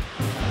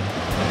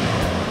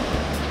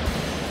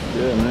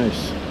 Yeah,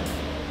 nice.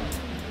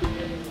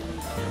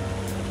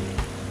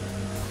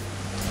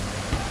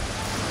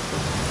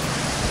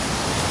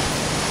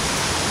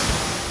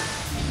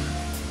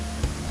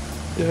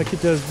 Yeah,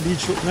 Questells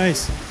beach look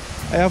nice.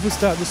 I have to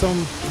start with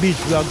some beach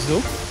vlogs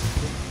though.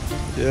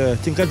 Yeah, I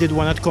think I did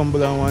one at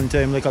Cumberland one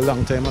time, like a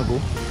long time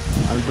ago.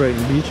 At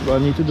Brighton Beach, but I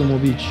need to do more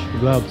beach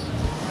vlogs.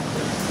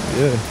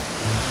 Yeah.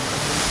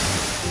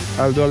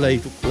 Although I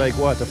like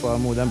waterfall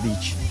more than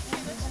beach.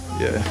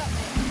 Yeah.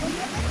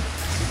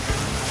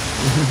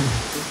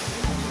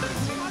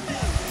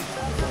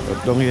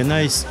 But down here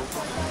nice.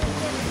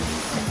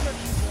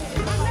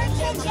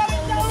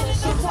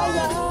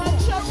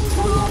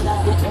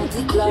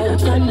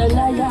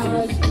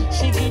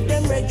 She give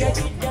them reggae,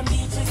 give them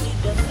beats,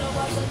 give them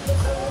flowers and the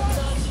flowers.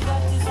 All she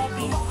got is a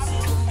beat.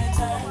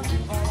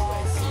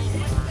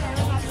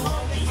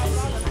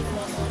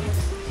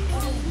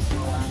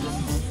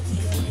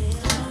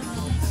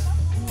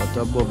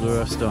 a bubble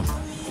rasta.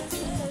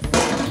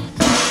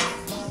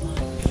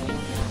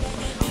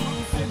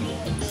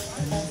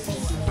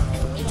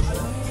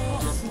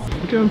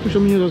 You can push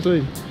them in the other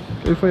side.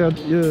 If I had,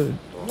 yeah.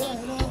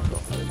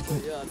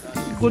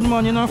 Good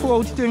man, you know, for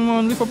out the thing,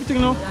 man. Lift up the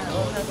thing now.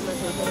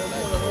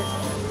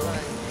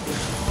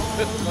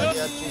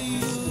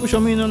 Push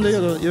them in on the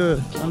other,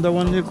 yeah. And the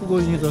one they could go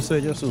in the other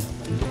side, just so.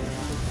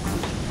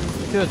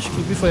 Catch,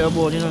 keep the fire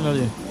burning in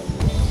there.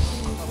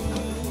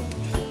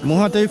 More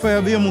hot if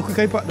I be more quick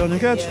I pack down, you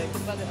catch?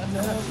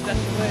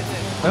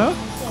 Huh?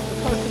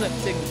 The coconut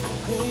thing.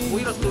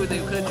 We don't do it,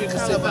 you can drink a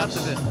sip out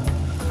of it.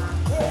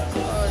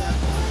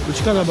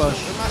 Which calabash?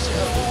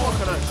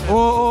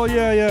 Oh,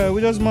 yeah.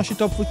 We just mash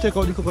it up to take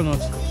out the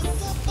coconut.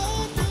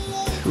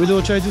 We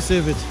don't try to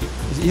save it.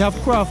 You have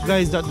craft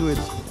guys that do it.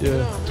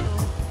 Yeah.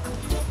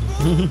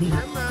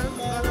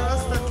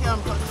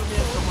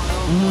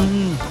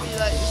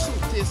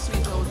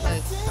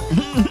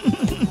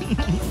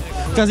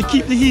 Because it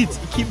keep the heat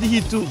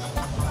too.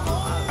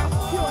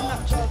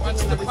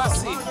 Watch the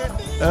posse.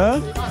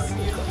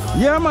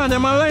 Yeah man,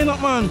 them a line up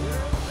man.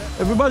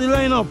 Everybody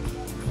line up.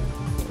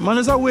 Man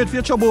is a wait for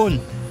your chobone.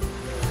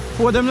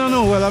 For them don't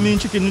know, well I mean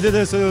chicken did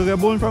this, so they're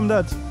born from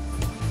that.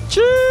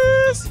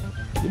 Cheese!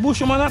 The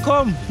bush man a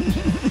come.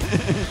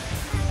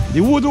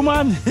 The wood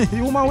woman,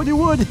 the woman with the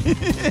wood.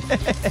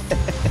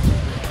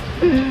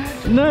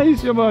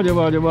 Nice, your body.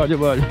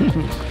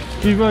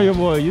 Keep on your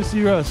boy, you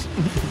serious.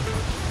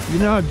 You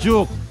not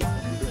joke.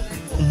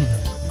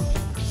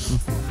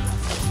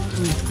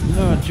 You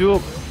not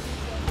joke.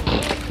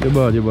 Your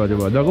body.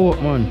 That go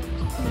up, man.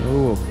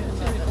 Go up.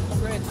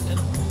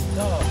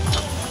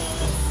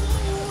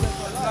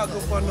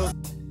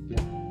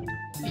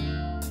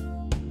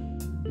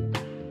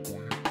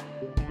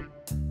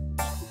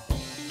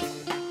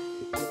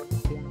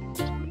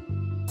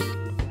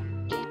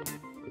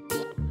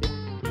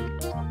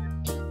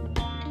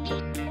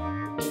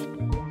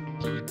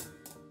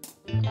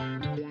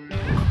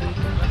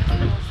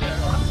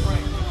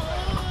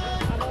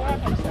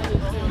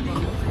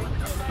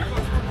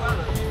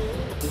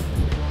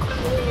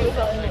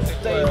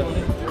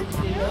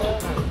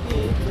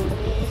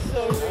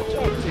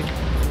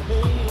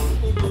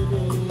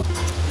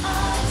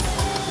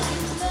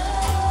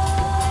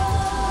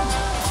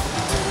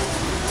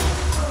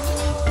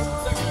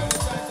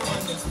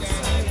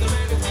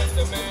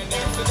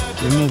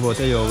 You move out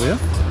of your way?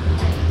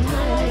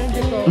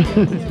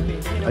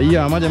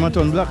 Yeah, man,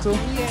 turn black so? Yeah,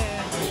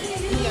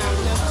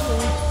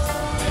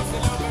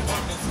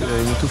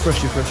 you're too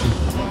freshy.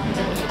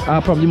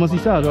 Probably must be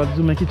sad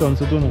to make it turn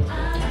so don't know.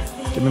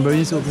 Remember when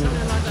you saw me?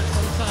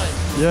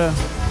 Yeah.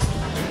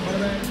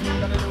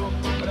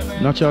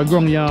 Natural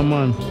ground, yeah,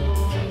 man.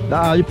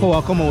 That all the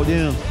power come out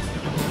there.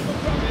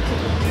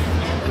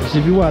 So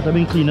if the water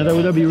been cleaner, that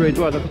would have been right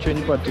water to change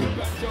the pot too.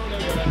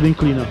 It's been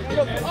cleaner.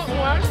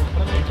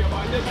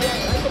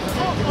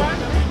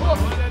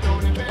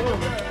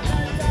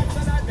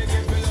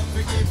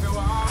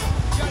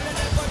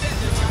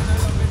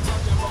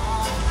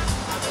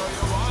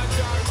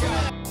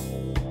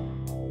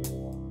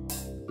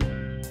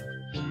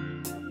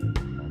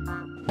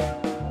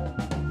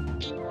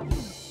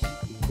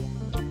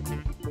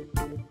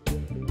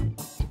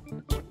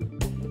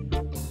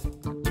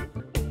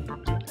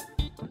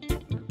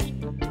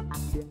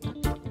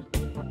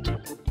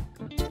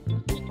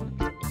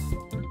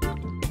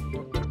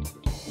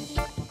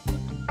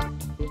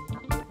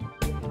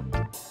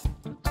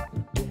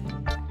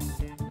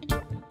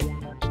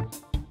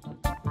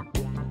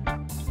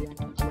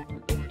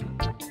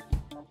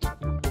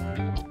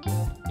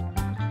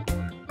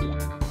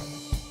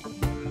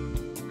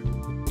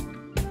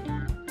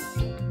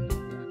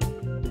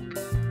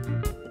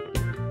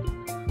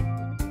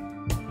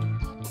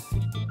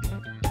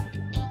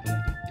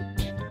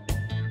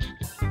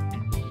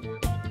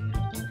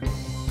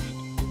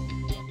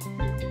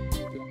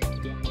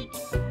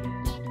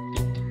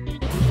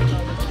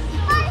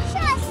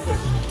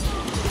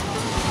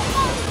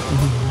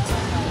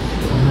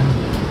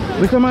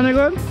 Which one man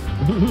good?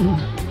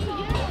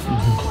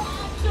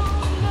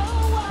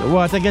 The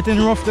water getting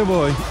rough there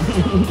boy.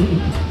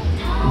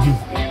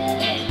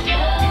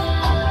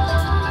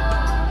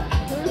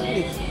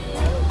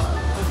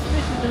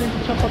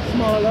 Chop up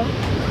smaller.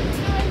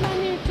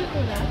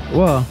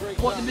 What?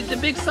 What, the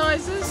big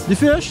sizes? The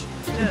fish?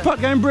 Yeah. The pot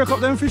can break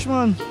up them fish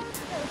man.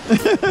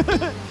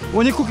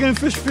 When you cooking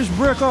fish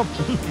break up.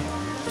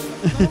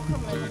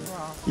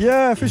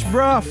 Yeah, fish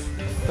broth.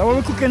 That's why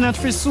we're cooking that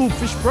fish soup,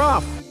 fish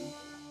broth.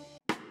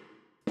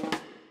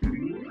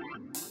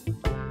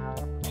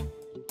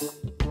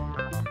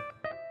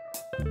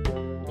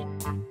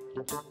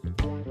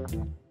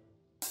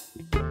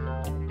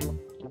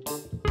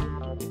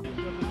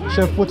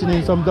 Chef putting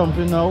in some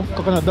dumpling now,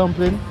 coconut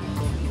dumpling.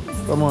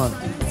 Come on.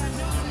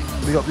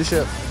 Big up the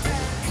chef.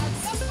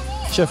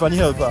 Chef and the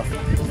helper.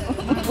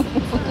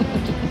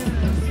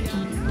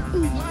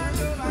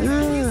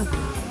 Yeah.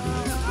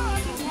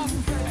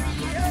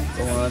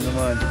 Come on,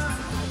 man.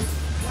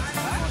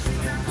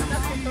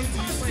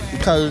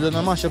 Carry the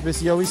mash up, you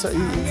see how we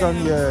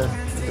can, yeah.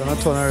 Gonna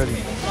turn already.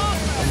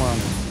 Come on.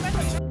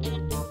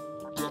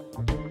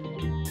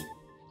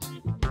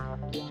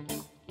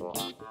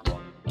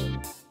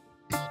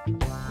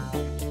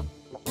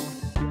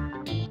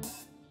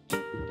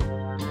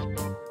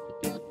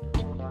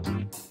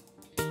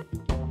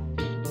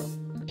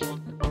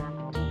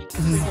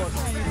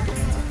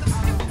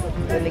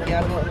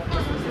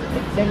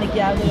 Then the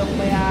girl go look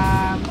by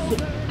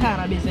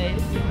cannabis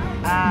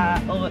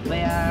out by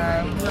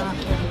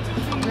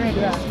red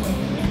grass.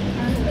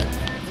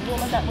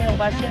 Woman that way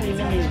over Shelly, me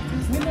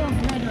know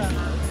red grass.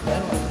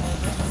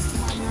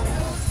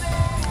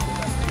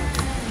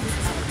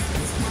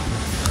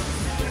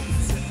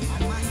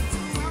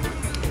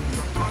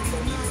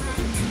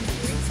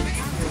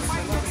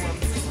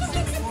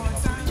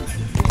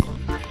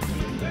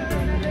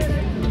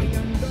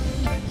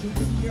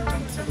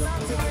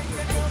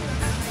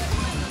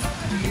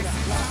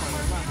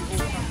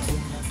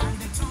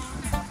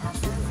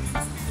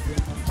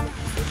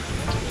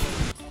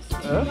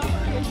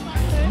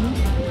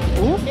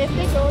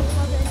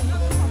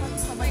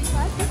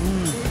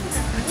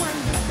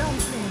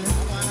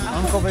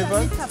 Uncle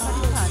paper?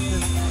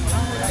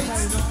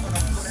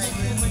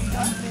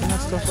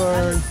 Mustafa.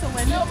 So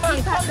when you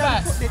eat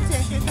that, they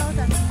take it out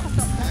and cut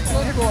up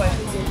the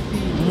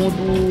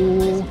Modu.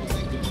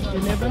 You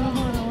never know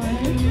how to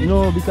want it? No,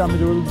 because I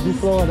do the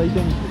flour, I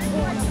think.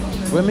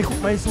 When I cook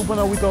my soup and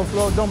I without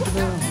flour, dump it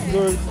in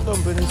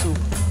the soup.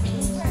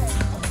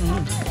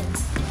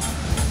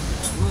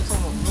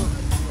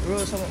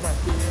 Roll some of man.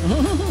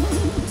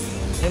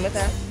 You met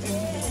that?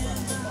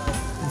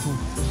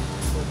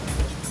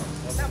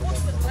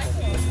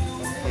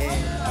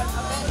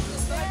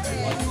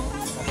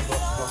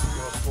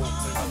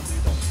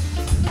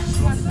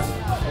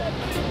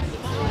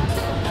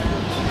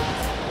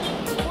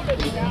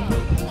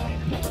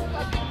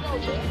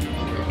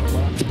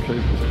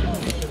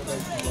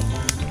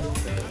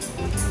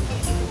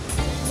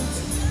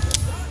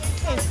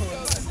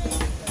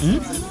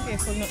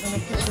 Careful, not gonna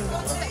kill you.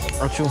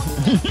 Actually.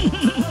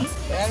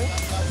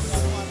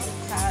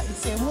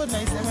 It's a wood, I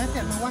say, I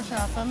tell me wash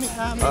off and make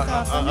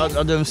off.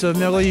 I don't serve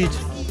me, I go eat.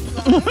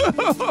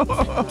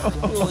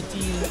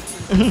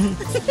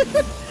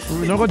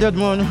 We don't go dead,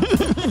 man.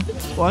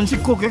 Once you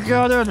cook, you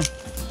can't dead.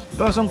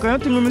 There's some kind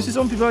of thing we see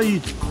some people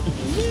eat.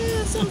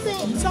 Yeah,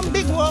 some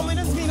big one with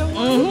us, you know.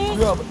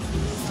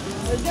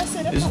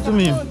 Is it to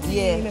me?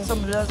 Yeah,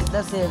 some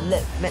that's say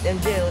let them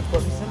jail,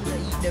 but some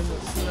eat them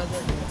as soon as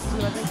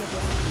they get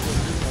them.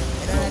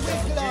 And then they go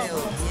to jail,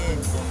 yeah.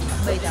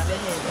 Bite off your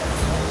head.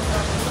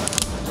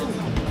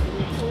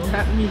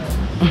 Not me.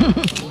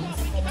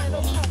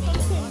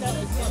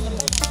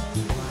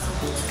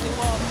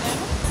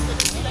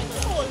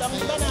 Hold on,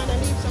 banana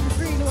leave some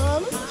green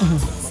one.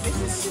 This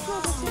is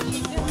supposed to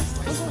eat them.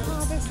 We're going to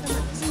harvest them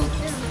and eat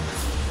them.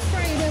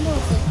 Fry them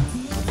up.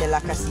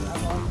 Delicacy.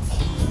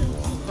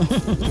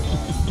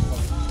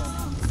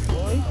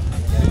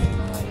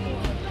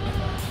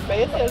 But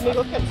you tell me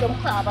go catch some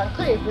crab and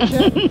crayfish.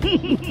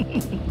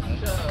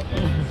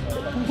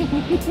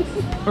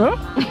 Huh?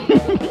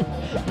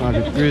 Man,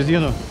 it's crazy, you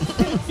know.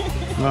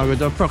 Man, we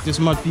don't practice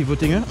mad people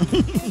thing, eh?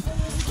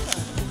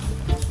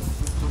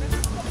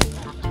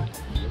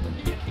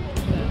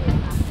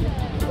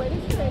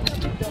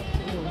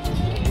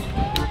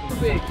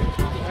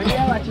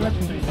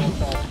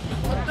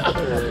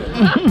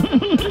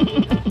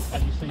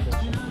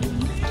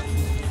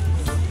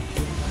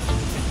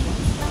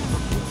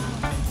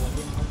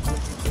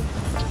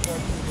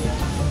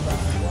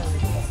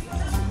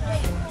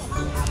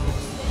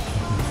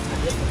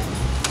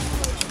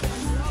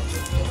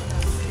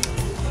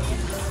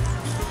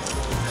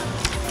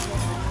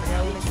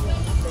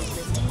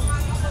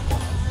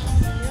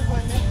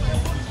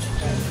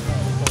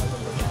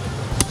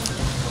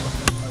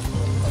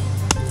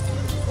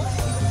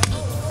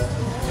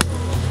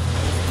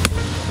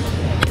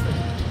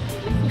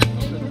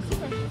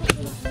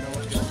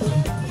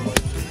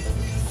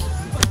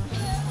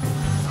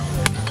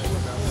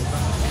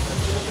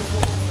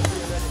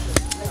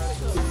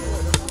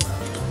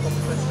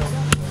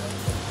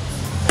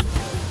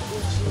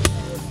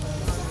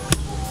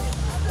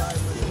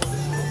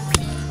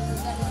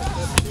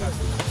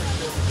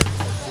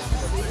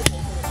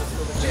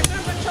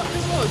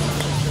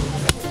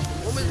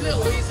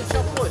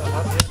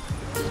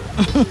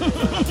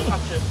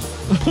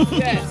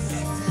 Yes.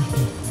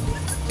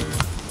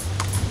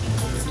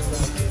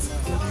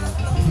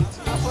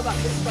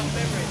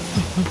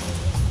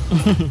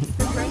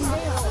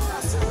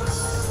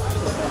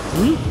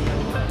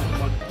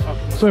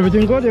 So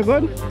everything good? You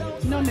good?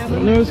 No, never.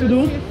 What else you do?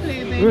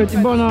 Wait, the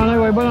banana,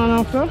 why banana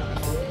after?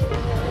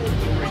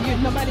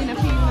 Nobody in the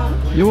field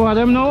now. You want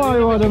them now or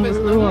you want them?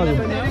 You want them?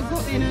 They go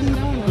in and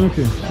down.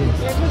 Okay. They go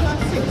to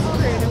 6th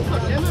grade and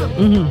cut them up.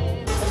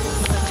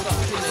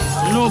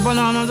 You know,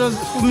 banana does,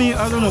 for me,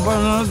 I don't know,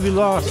 bananas be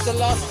last. It's the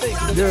last thing.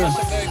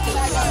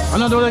 Yeah.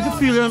 And I don't like to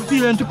peel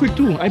them too quick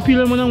too. I peel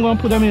them when I'm going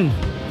to put them in.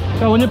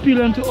 So when you peel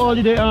them to all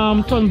they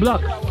turn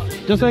black.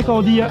 Just like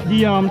how the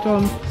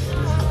turn,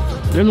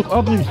 they look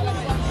ugly.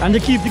 And they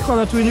keep the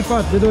color too in the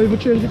pot. They don't even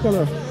change the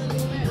color.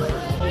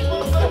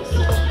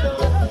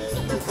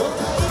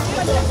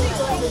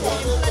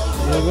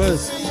 Yeah,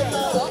 guys.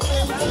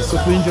 So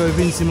to enjoy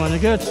Vincent, man. You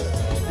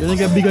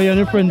get bigger than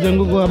your friends and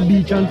go to a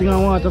beach and thing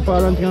and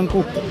waterfall and thing and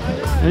cook.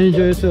 And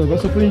enjoy yourself.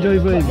 That's what you enjoy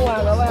vibe.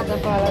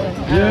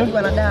 Yeah?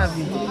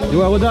 You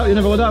want to go? You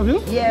never go to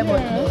you? Yeah, but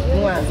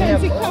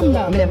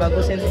I never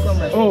go since you come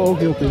back. Oh,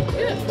 okay, okay.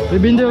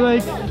 You've been there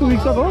like 2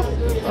 weeks ago?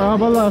 I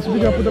have a last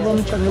video I put up on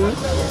the channel.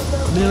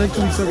 Been there like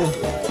 2 weeks ago.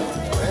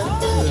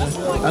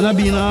 Yeah. And I've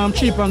been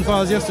cheap and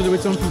fast yesterday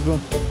with some people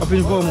up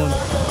in Vermont.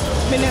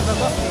 Me never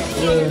got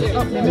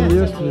there. Yeah,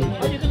 yesterday.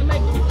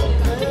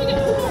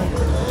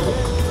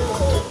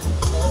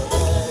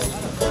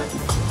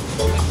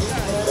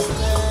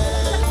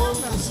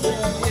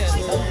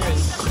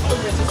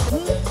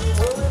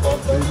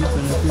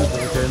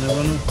 Okay,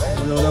 never know.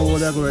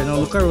 Right now,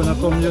 look around and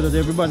come here that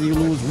everybody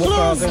lose work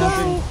out kind of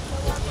thing.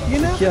 You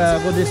know,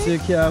 can't go this way,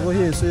 can't go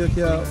here, so you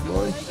can't.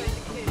 Boy.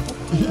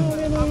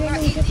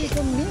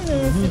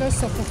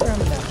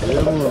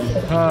 Yeah, boy.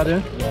 Hard,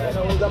 eh?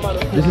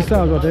 This is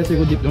salt water, I say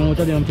go dip them out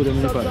of them and put them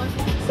in the pot.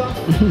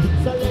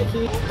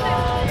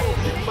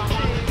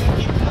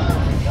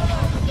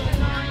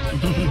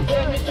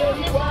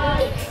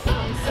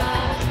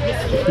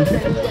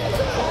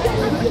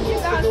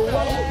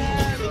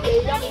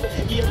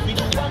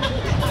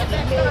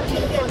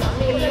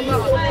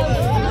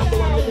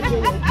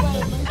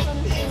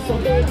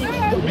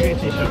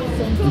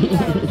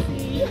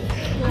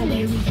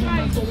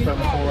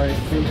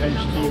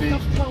 HTV.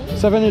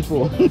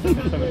 784.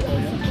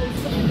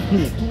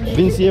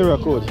 Vince area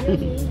code.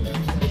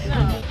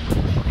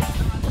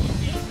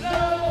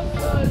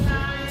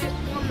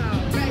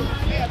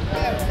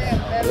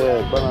 Yeah,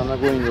 banana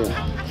going there.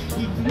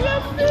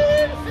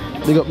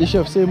 Big up the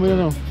chef, same way you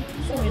know.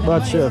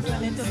 Bad chef.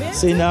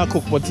 Say now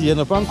cook, but he end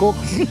up and cook.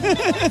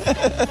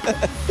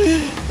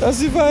 That's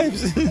the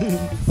vibes.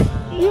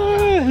 Yeah.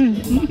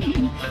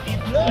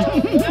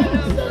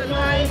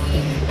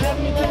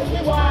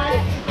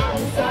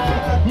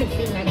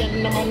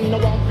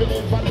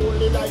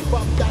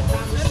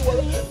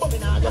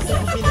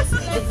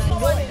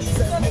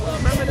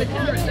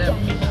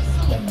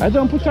 I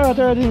don't put carrot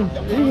already. You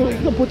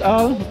can put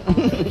all.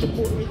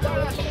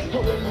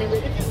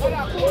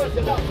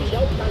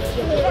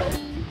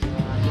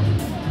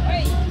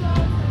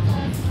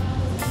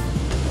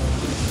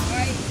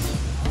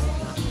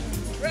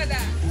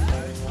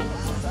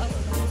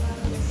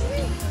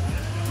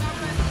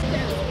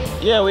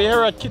 Yeah, we're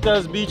here at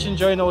Questells Beach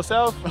enjoying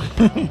ourselves.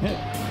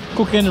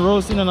 Cooking,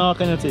 roasting and all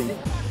kind of thing.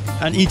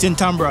 And eating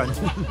tambran.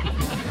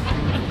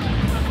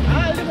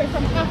 I'm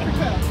from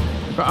Africa.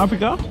 From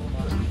Africa?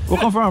 Who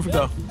come from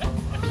Africa?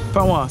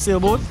 From what?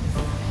 Sailboat?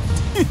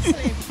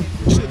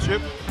 Slave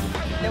ship.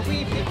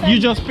 You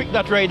just picked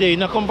that right there,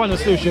 not come from the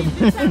slave ship.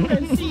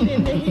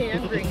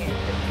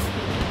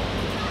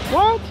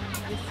 What?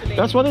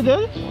 That's what they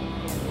did?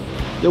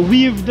 They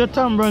weave the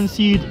tamarind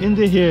seed in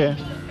the hair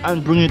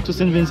and bring it to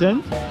St.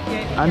 Vincent.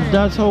 And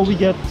that's how we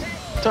get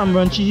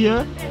tamarind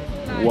here.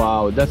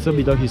 Wow, that's a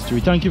bit of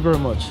history. Thank you very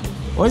much.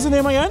 What is the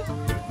name again?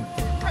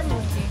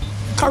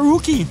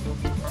 Karuki.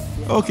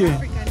 Okay.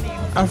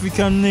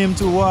 African name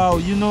too. Wow.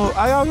 You know,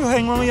 I have you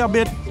hang around here a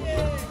bit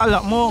a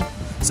lot more.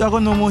 So I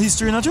got no more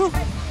history, not you?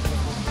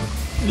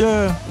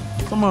 Yeah.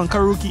 Come on,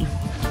 Karuki.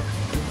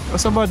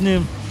 That's a bad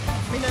name.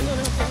 I don't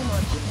know so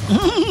much. I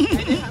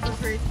didn't have a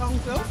great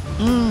uncle.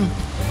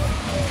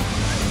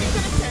 He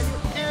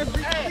could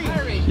tell you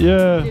everything.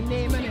 Yeah. The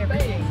name and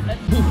everything.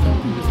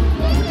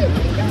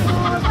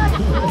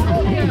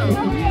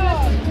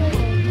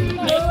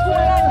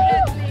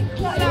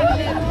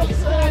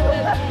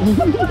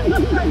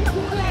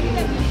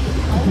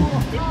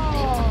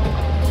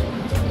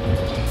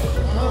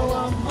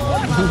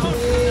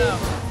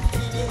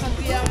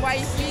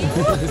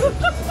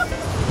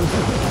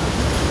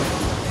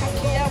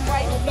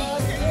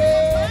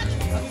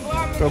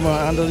 Come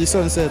on, under the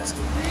sunset.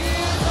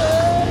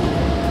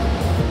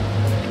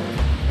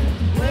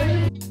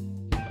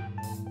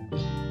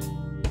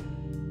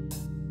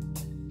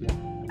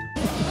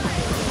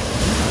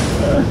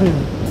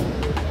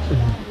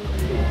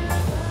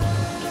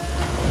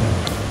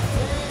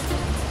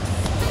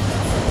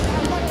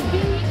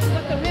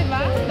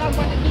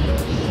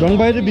 Down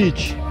by the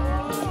beach.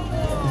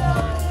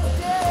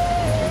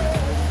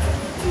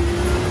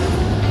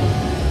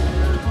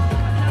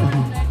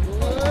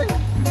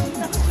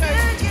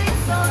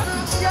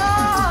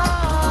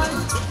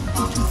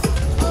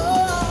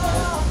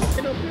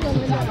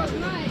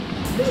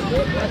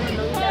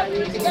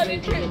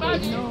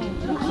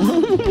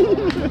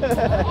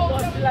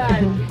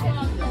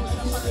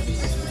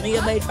 You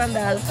buy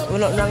pandals. We're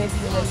not wrong if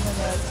you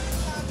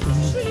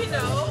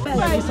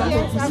buy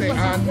pandals. Say,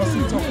 and must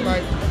it up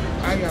like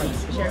irons.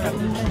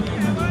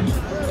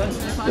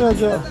 Yeah,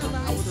 yeah.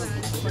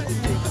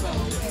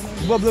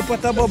 Bubble,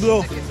 pata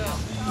bubble.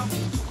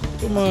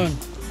 Come on.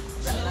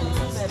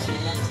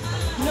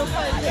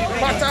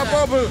 Butter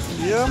bubble.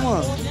 Yeah,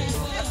 man.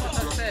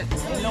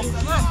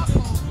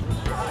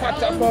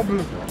 Pot and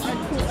bubble.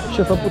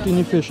 Chef, I put in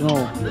the fish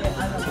now.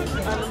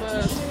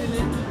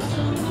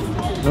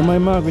 Now my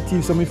Margaret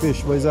thief some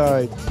fish, but it's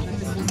alright.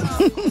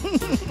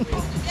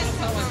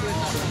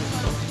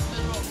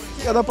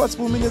 You got a pot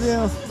spoon in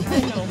there.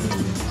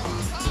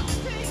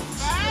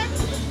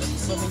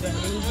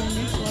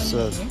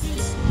 So.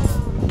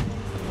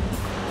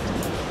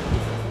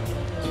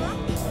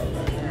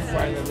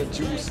 Find the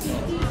juice.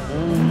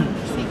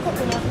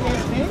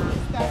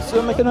 So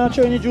I'm making a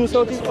Chinese juice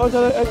out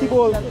of the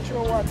bowl.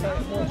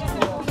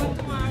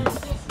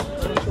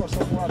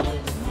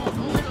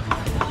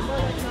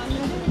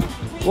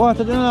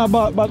 Water, then a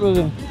bottle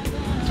then.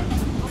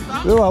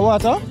 You want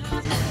water?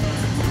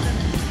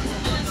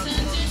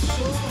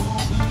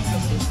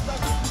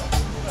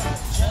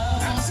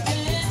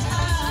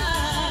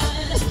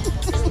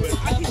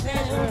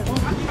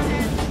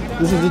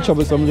 This is the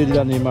troublesome lady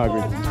that named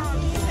Margaret.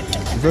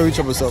 Very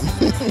troublesome.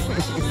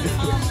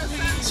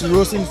 She's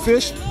roasting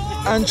fish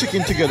and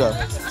chicken together.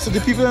 So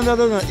the people that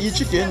don't eat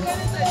chicken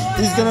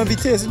is gonna be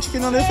tasting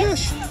chicken on their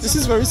fish. This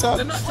is very sad.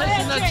 They're not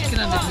tasting no chicken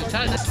on their fish,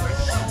 are they?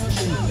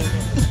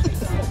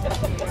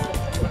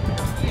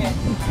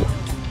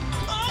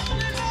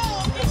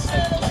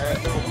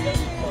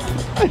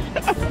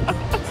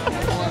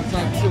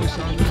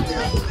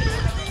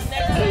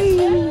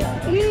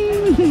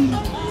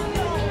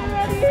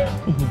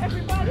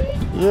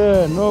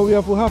 Yeah, now we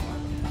have to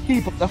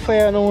heap up the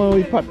fire now when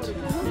we pot.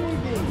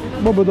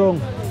 Bubble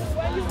down.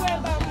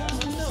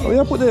 Oh,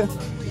 yeah, put there.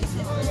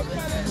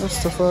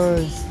 Just the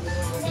fire.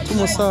 Too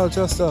much salt,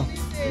 just that.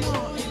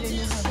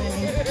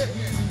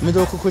 Me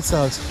don't cook with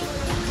salt.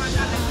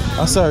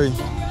 I'm sorry.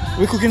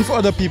 We're cooking for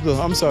other people.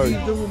 I'm sorry.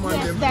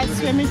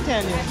 That's what me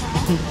tell you.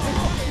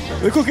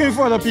 We're cooking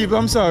for other people.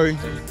 I'm sorry.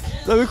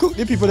 So we cook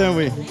the people that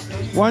way.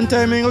 One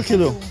time I go kill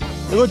you.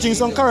 We go drink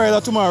some Carrera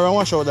tomorrow and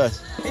wash out that.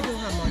 I don't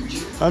have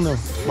much. I know,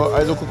 but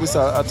I don't cook with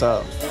salt at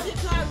all.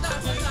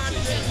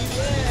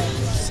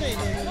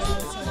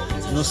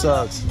 No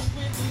salt.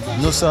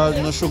 No salt,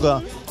 no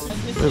sugar.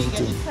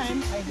 Everything.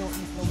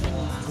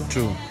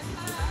 True.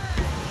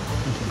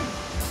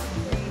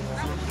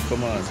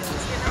 Come on.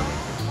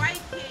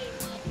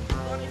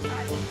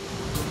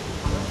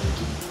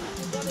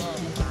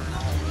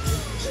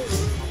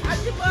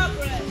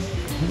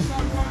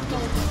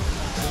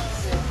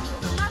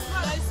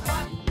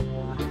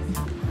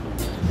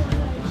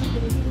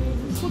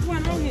 Put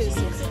one on here, sis.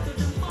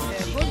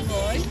 Yeah, good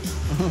boy.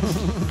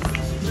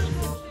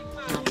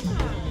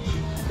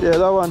 Yeah,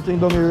 that one thing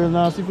down here real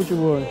nasty for you,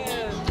 boy.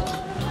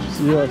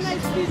 Serious.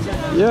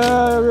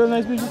 Yeah, real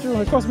nice beach with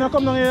you. It cost me to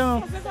come down here, you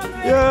know.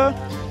 Yeah.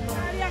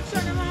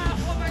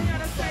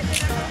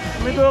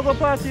 Me don't go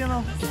party, you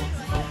know.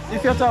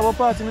 If you talk about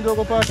party, me don't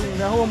go party.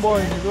 I'm a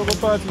homeboy, me don't go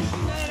party.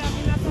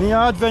 Me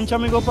adventure,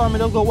 me go party, me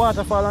just go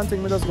waterfall and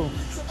thing, me just go.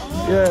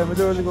 Yeah, me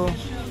don't really go.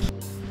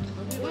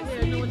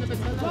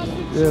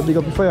 Yeah, big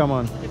up the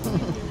fireman.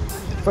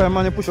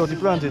 Fireman, you push out the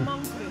planting. A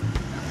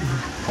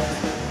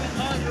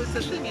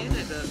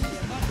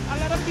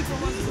lot of people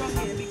want to come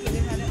here because they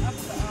had an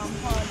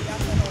party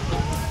after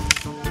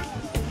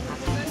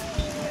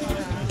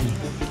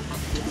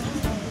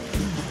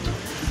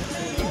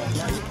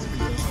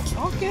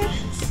okay.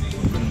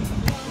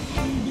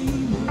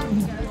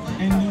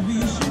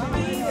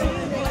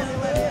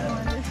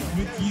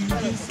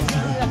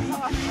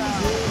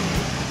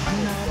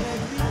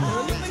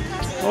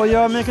 Oh,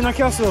 you're making a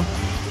castle?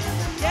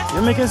 Yeah.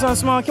 You're making some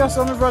small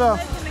castle, my brother?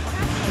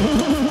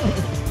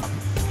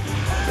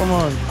 Come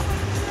on.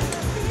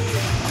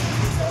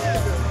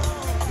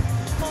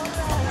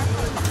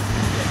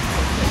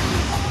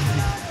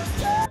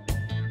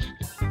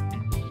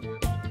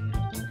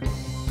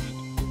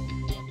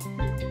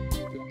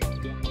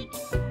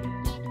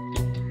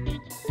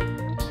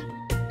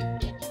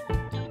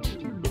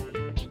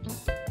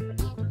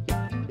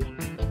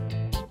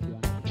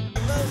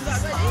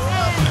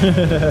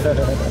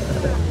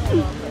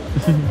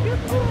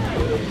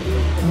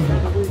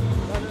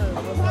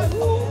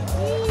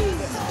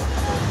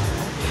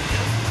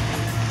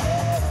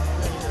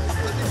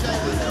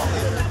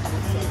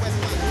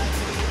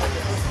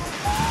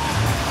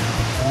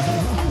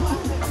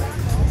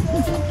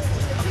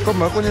 Come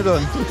back when you're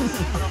done.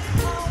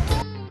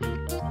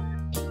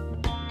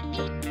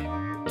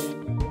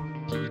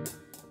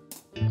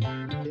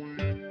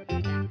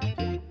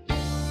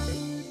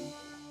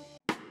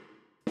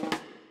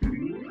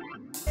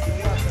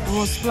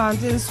 Was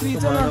planting sweet,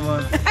 Come on,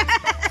 man.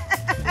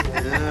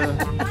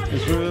 Yeah,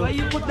 it's real. When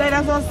you put that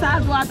on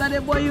salt water,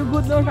 the boy you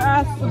good no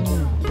fast.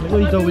 I go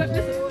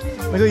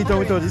eat out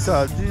without the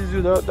salt. This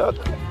is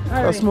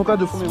that smoke I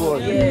do for me, boy.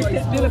 Yeah,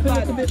 it's built up a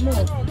little bit more.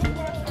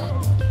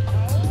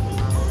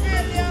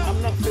 I'm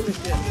not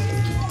finished yet.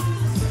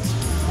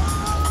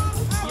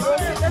 You don't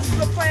think that's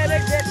the fire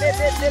like that,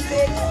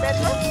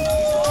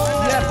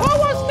 yeah. Oh,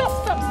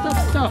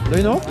 stop. Do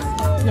you know?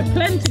 There's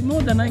plenty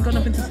more than I ain't got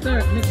nothing to stir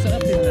it, mix it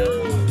up in there.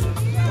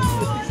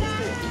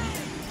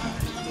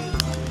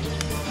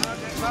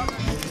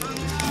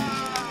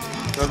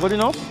 Is that good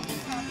enough?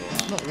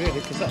 Not really,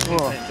 because that's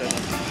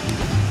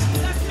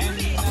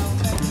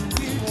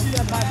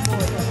a bad boy.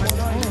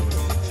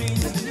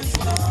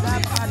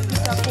 That bad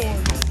is a cold.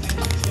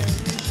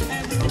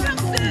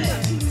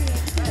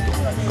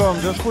 Come,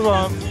 just put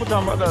on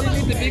back that. You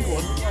need the big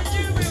one.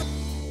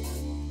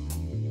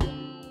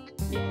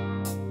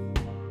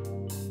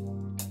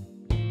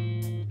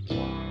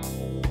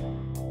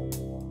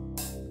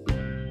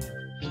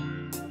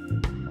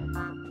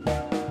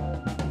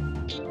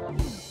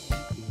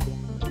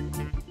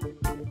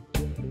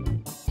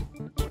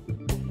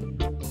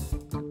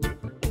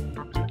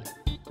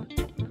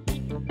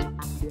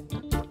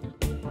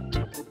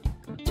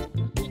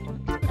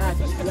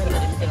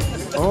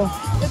 Oh.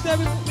 They tell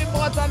me put me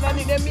butter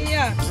underneath them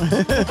here.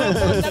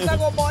 That's a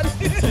go bun.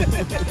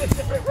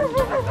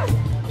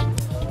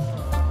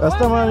 That's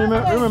the man,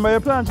 remember your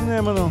planting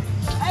name, you know?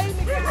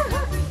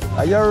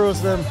 I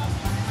roast them.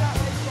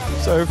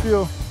 Sorry for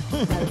you.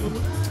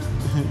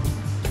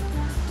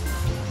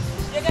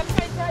 You get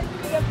pointer,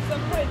 you get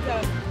some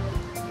pointer.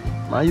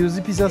 I use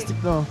the piece of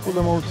stick now, pull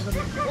them out.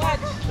 Watch.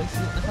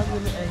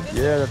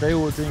 Yeah, that's the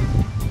whole thing.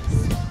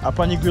 I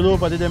panic grill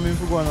over to them if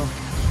you go now.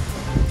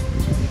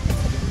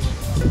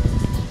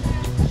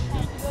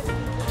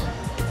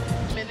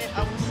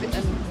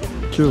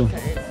 True.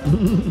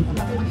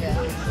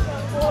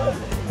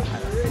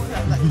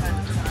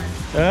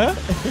 Huh?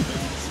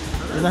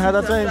 You don't have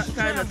that time? That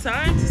kind of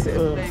time to say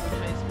play for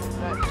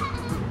Facebook.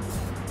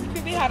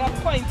 If we had a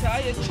pointer,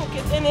 you chuck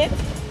it in it,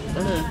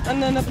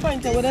 and then the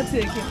pointer would have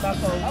take it back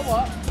out. A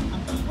what?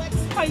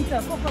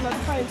 Pointer, coconut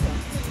pointer.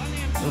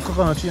 The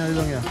coconut tree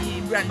down here.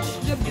 The branch.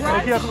 The Okay,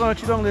 branch. coconut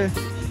tree down there.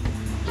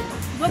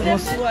 But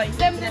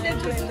them didn't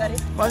do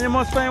it. Man, you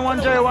must find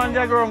one joy, one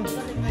day ground.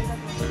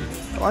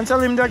 Once you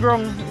limb the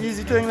ground,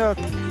 easy thing that.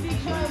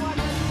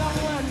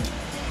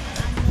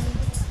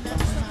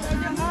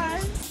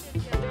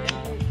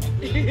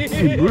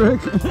 It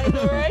break. I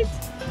know, right?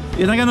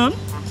 You not gonna?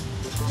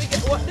 We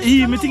get what this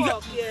Yeah, one me think-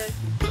 walk, yeah.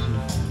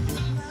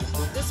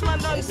 This one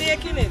done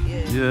baking it.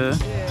 Yeah.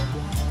 Yeah.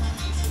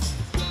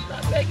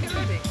 Not baking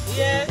it.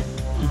 Yeah. So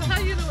how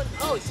you doing?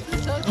 Oh, it's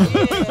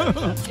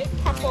yeah. It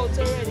pop out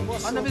already.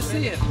 I never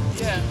see it.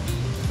 Yeah.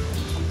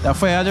 That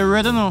fire the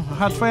red no?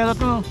 Hot fire that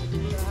no?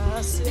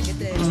 Stick it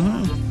there.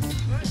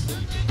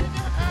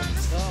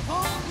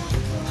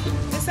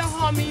 This is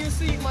how me used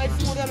to eat my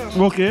food, I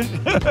know. Okay.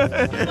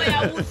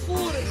 Firewood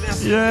food.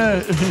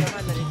 Yeah.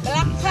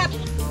 Black pep.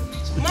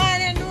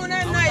 Morning, noon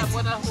and night.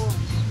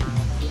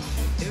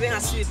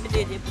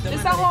 This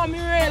is how me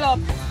rail up.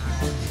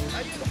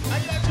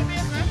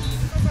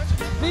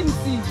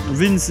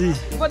 Vinci.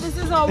 But this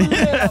is how we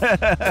rail up.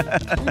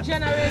 The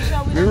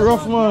generation. We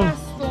rough man.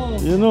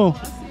 You know.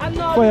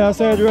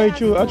 Fireside right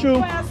through.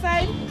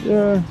 Fireside.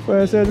 Yeah,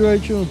 fireside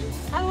right through.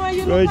 And when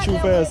you Right look through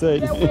at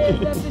fireside. them, the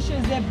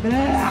dishes, they're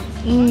black.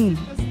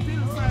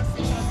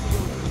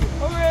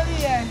 Oh really,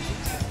 yeah.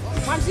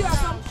 Once you have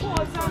some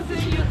cold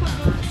something, you could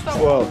do stuff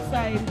Wow.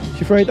 outside.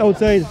 She fry it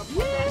outside.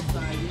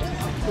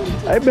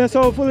 Yeah. I best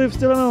how full live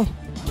still now.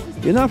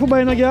 You not for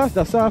buying no gas,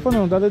 that's half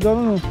now, that is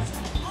done now.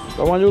 I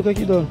want you to take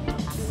it done.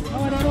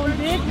 Oh, that all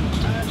big?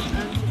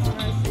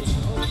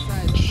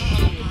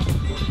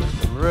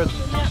 Red.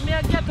 Me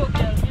a ghetto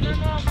girl. You don't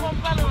know how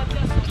company or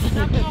just you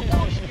don't know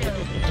bush girl.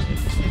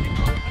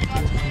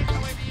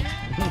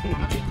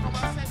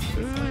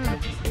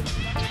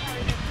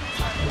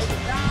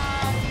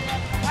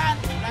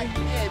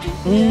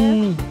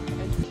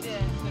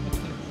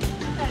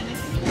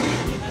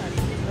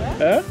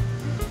 Eh?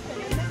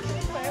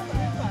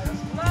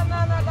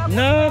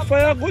 No, No,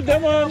 fire good there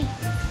man.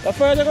 The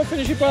fire they gonna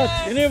finish the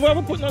pot. You never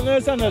ever put nothing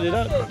else under it.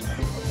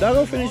 That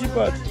gonna finish the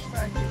pot.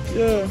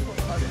 Yeah.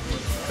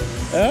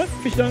 Eh?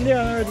 Fish down there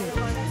already.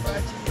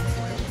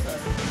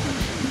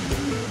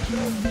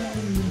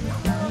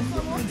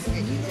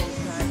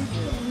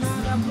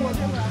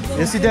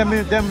 You see them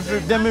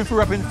if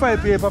wrapping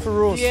 5 paper for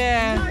roast.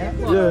 yeah.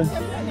 Yeah.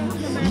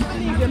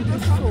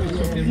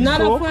 Not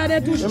So, a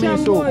fire too I mean,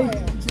 strong, so, boy.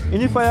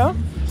 in the fire,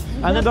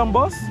 and they done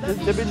bust,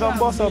 they been done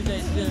bust up.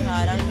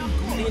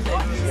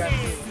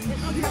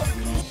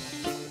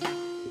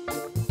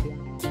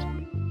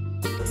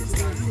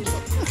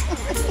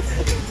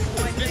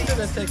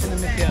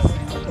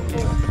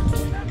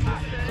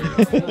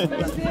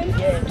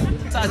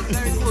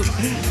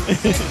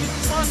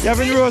 You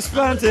having roast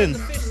planting?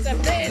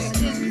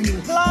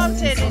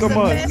 Planted. Come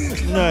on,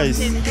 nice.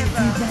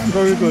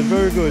 Very good,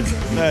 very good.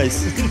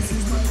 Nice.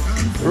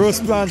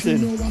 Roast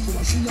planting.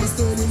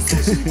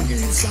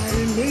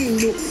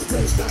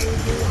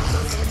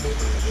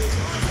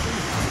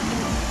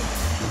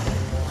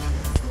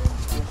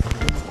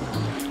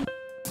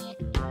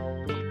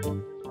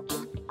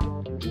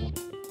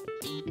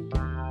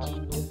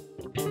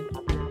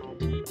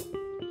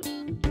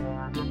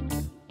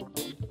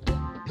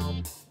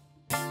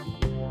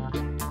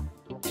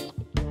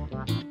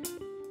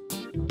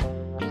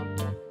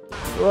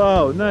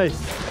 Wow, nice.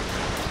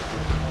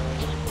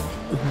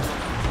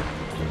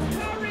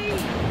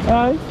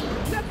 Hi.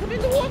 Come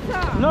in the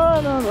water.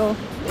 No.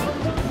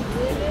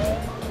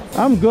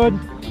 I'm good.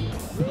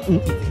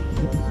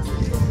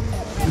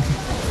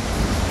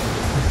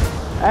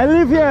 I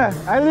live here.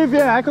 I live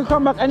here. I can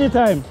come back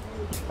anytime.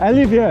 I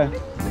live here.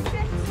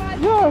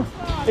 Yeah.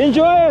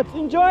 Enjoy it.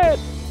 Enjoy it.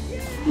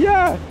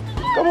 Yeah.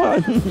 Come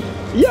on.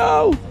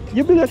 Yo.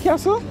 You build a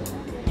castle?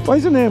 What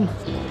is your name?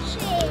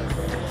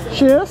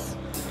 Chef.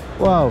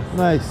 Wow.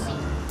 Nice.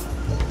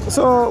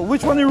 So,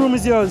 which one of the room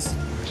is yours?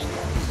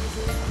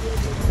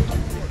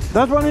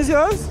 That one is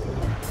yours?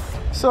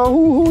 So,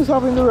 who's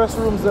having the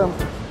restrooms then?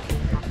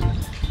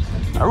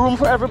 A room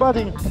for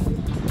everybody.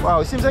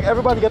 Wow. It seems like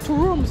everybody get 2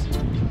 rooms.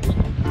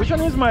 Which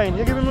one is mine?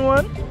 You giving me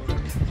one?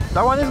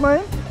 That one is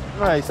mine?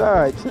 Nice,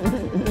 alright.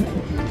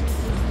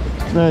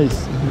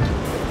 Nice.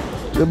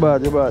 You're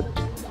bad, you're bad.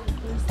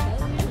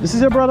 This is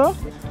your brother?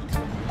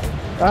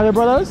 Are they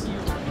brothers?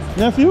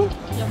 Nephew?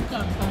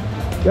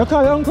 You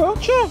call your uncle?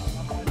 Sure.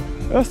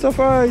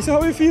 Rastafari. So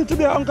how you feel to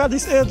be an uncle at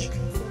this age?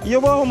 You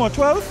about how much?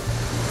 12?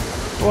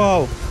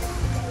 Wow.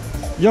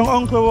 Young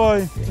uncle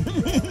boy.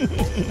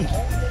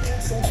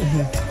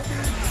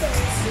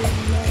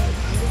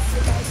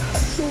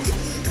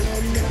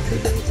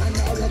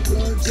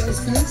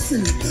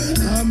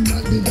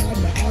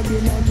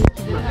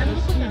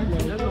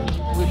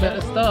 We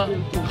better start.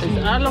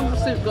 How long the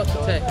soup got to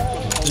take?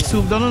 The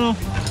soup done or no?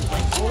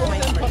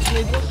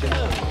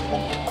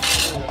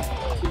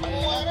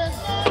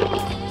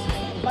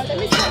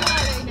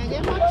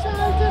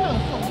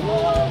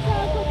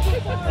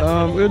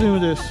 We're doing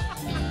with this.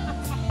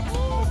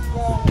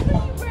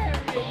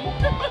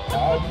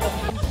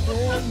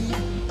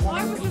 I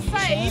was the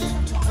same.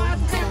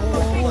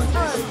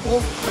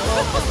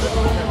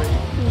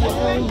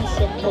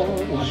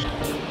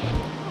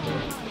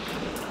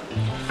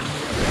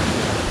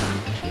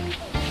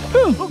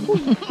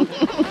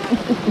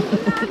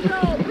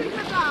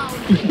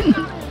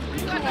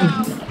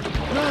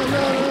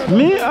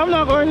 Me? I'm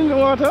not going in the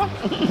water.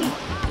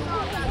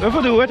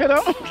 Before the water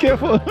down,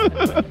 careful.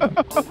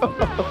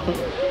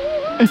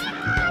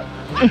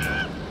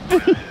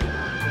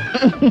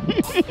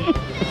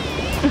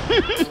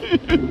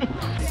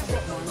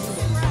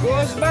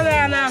 Roast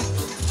banana.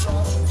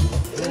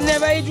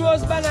 Never eat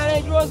roast banana,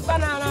 eat roast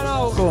banana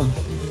now. Come.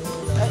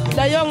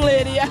 The young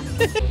lady, yeah.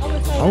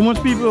 How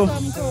much people?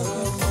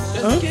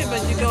 Just keep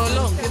it, you go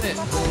along, innit?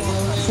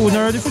 Food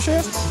not ready for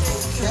chef?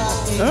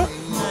 Huh?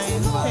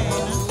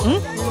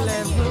 9, 10,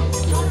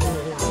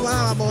 11.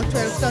 Wow, about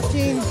 12,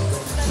 13.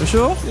 You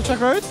sure? You check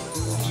right? 2,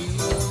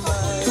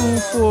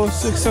 4,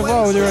 6, 7.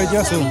 Oh, they're right,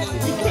 yes, sir.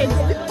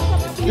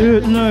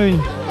 8, 9.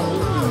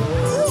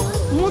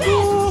 What the?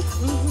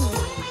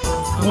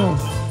 Oh.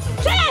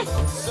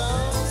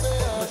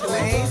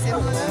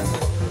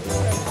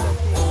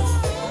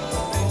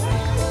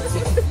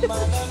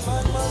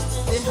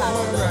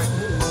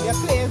 You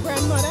play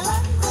grandmother?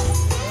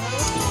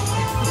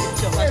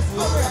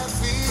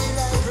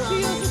 She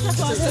used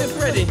to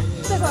Ready?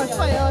 step out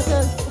fire out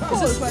of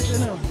cold pot, you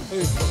know.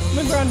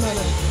 My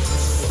grandmother.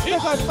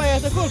 Step out fire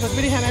out of cold pot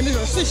with the hand and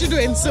the see she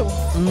doing so.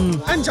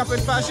 And drop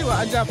it fast, she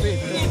want to drop it.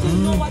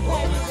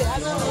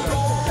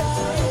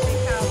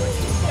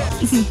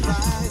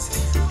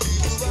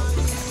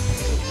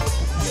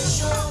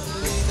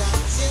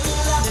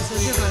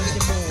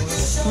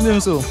 What do you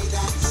so?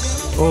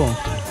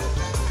 Oh.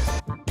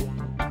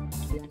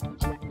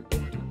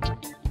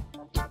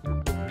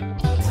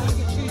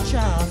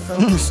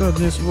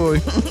 Sadness boy.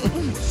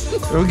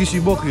 I'll give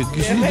you bucket.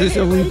 Give you this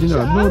everything.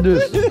 No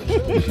this.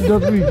 Give you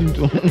that reading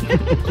too.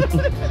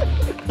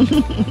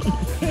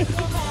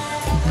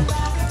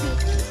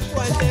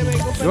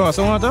 You want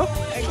some water?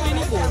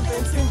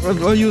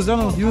 I'll use that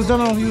now. Use that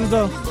now. Use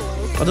that.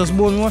 I just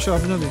boil and wash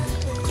off, you know.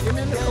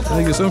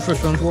 I get some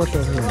fresh one to wash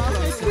off.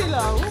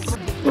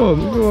 Oh,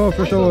 we go off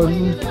fresh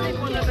one.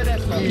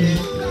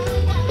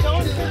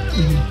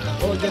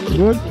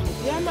 Good?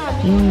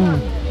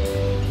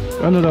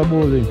 Another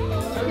bowling.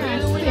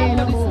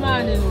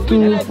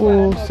 2,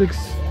 4, 6,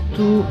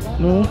 2,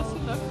 no.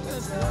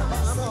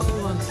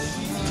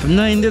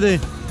 9 today.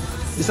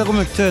 This is going to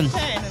make 10.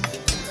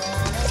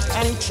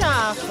 And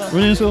chaff.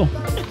 Running so.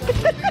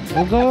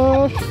 Oh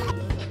gosh.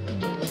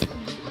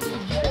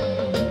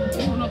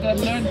 I'm not going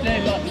to learn day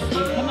like this.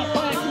 Can I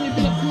fire? Can you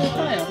build up more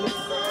fire?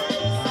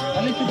 A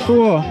little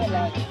 4.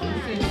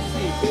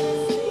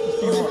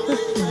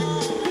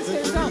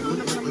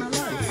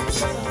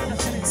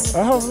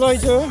 I have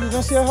light here. You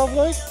don't see I have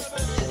light?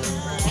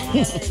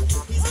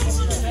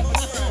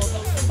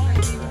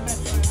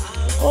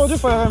 Oh, the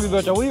fire can be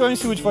better. Where are you going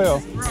to switch fire?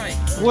 right.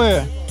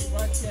 Where?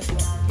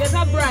 Get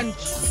a branch.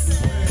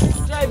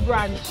 Dry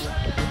branch.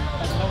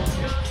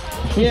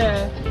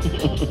 Yeah.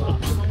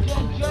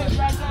 Dry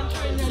branch and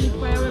train and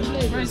fire will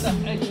blaze. Exactly.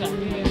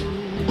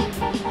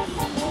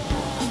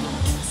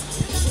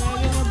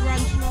 A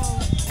branch now.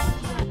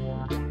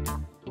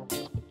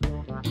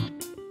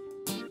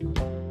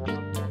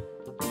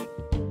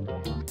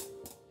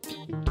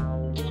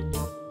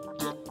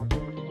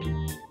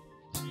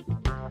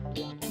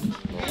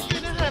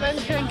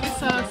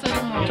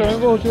 Try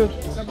and go to it.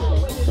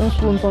 And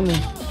spoon for me.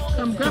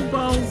 Come grab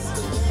bowls.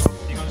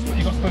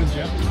 You got spoons,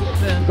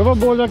 yeah? Grab a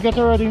bowl that get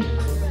ready.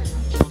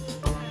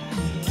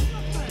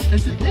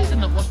 This is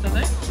not washed, are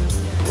they?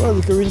 Well,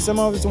 you can rinse them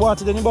off. It's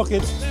water in the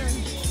bucket. See,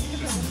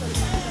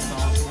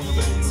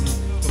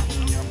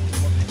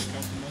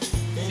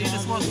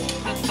 this one,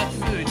 that's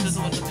food,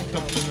 doesn't want to be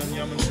covered.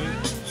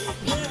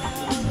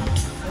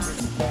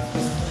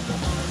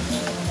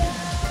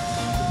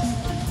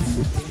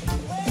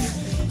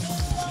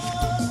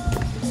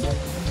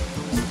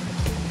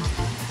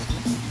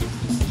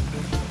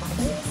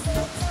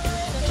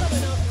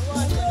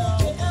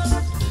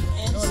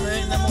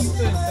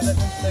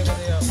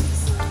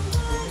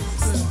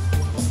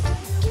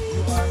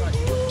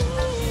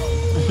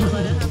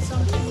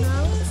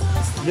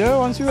 Yeah,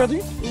 once you're ready.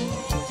 Tell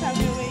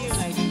me where you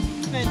like.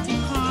 20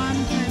 corn,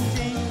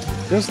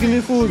 20 Just give me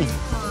food.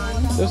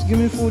 corn. Just give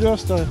me food,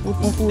 Rasta. Put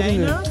my food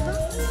in there.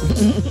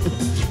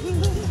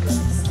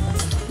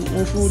 Put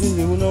my food in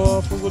there. Who know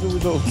what food to do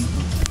without?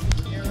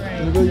 You're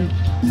right. I'm going.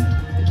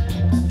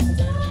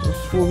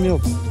 Just fold me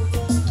up.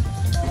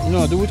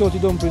 No, do without the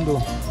dumpling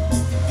though.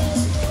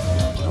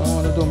 I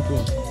want the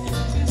dumpling.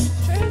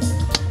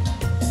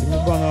 Give me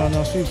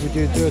banana, sweet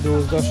potato,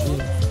 those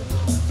dashing.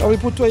 I will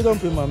put 20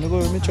 dumpling, man.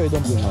 Let me try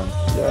dumpling, man.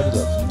 Yeah, I do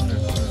that.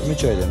 Let me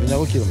try them. You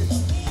never kill me.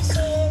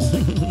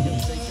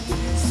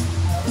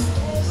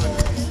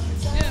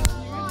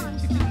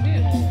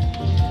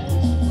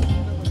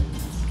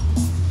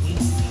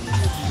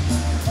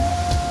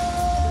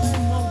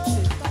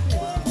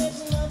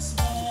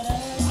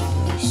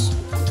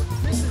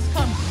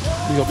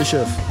 Big up the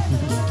chef.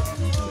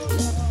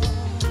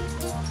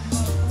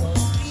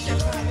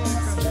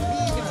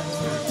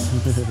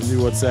 See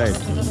what side.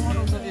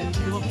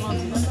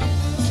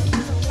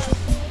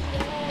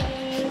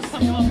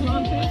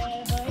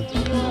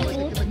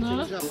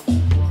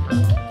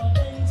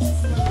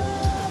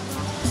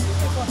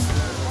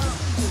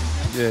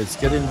 Yeah, it's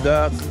getting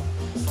dark.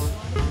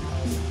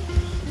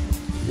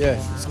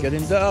 Yeah, it's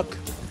getting dark.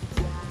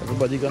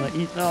 Everybody gonna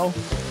eat now.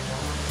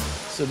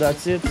 So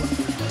that's it.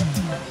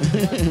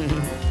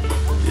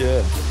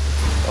 Yeah.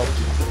 Up.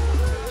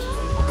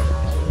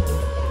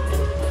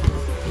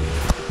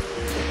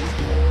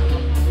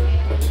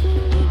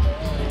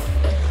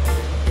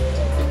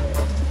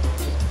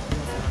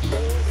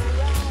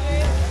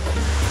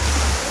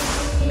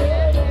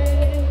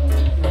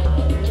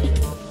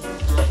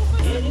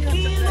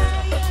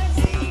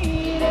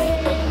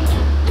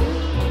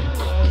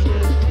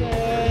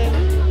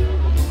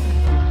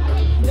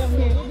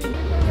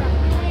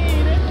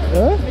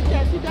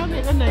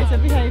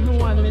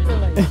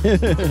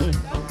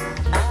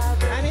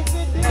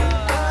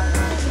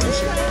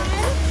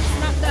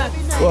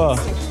 Wow.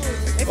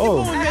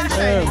 Oh,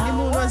 The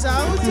moon was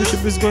out. the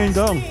ship is going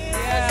down.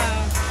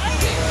 Yeah.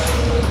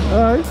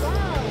 Alright.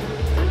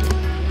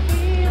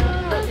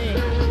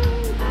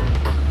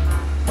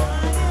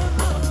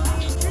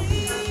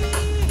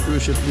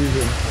 Cruise ship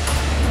leaving.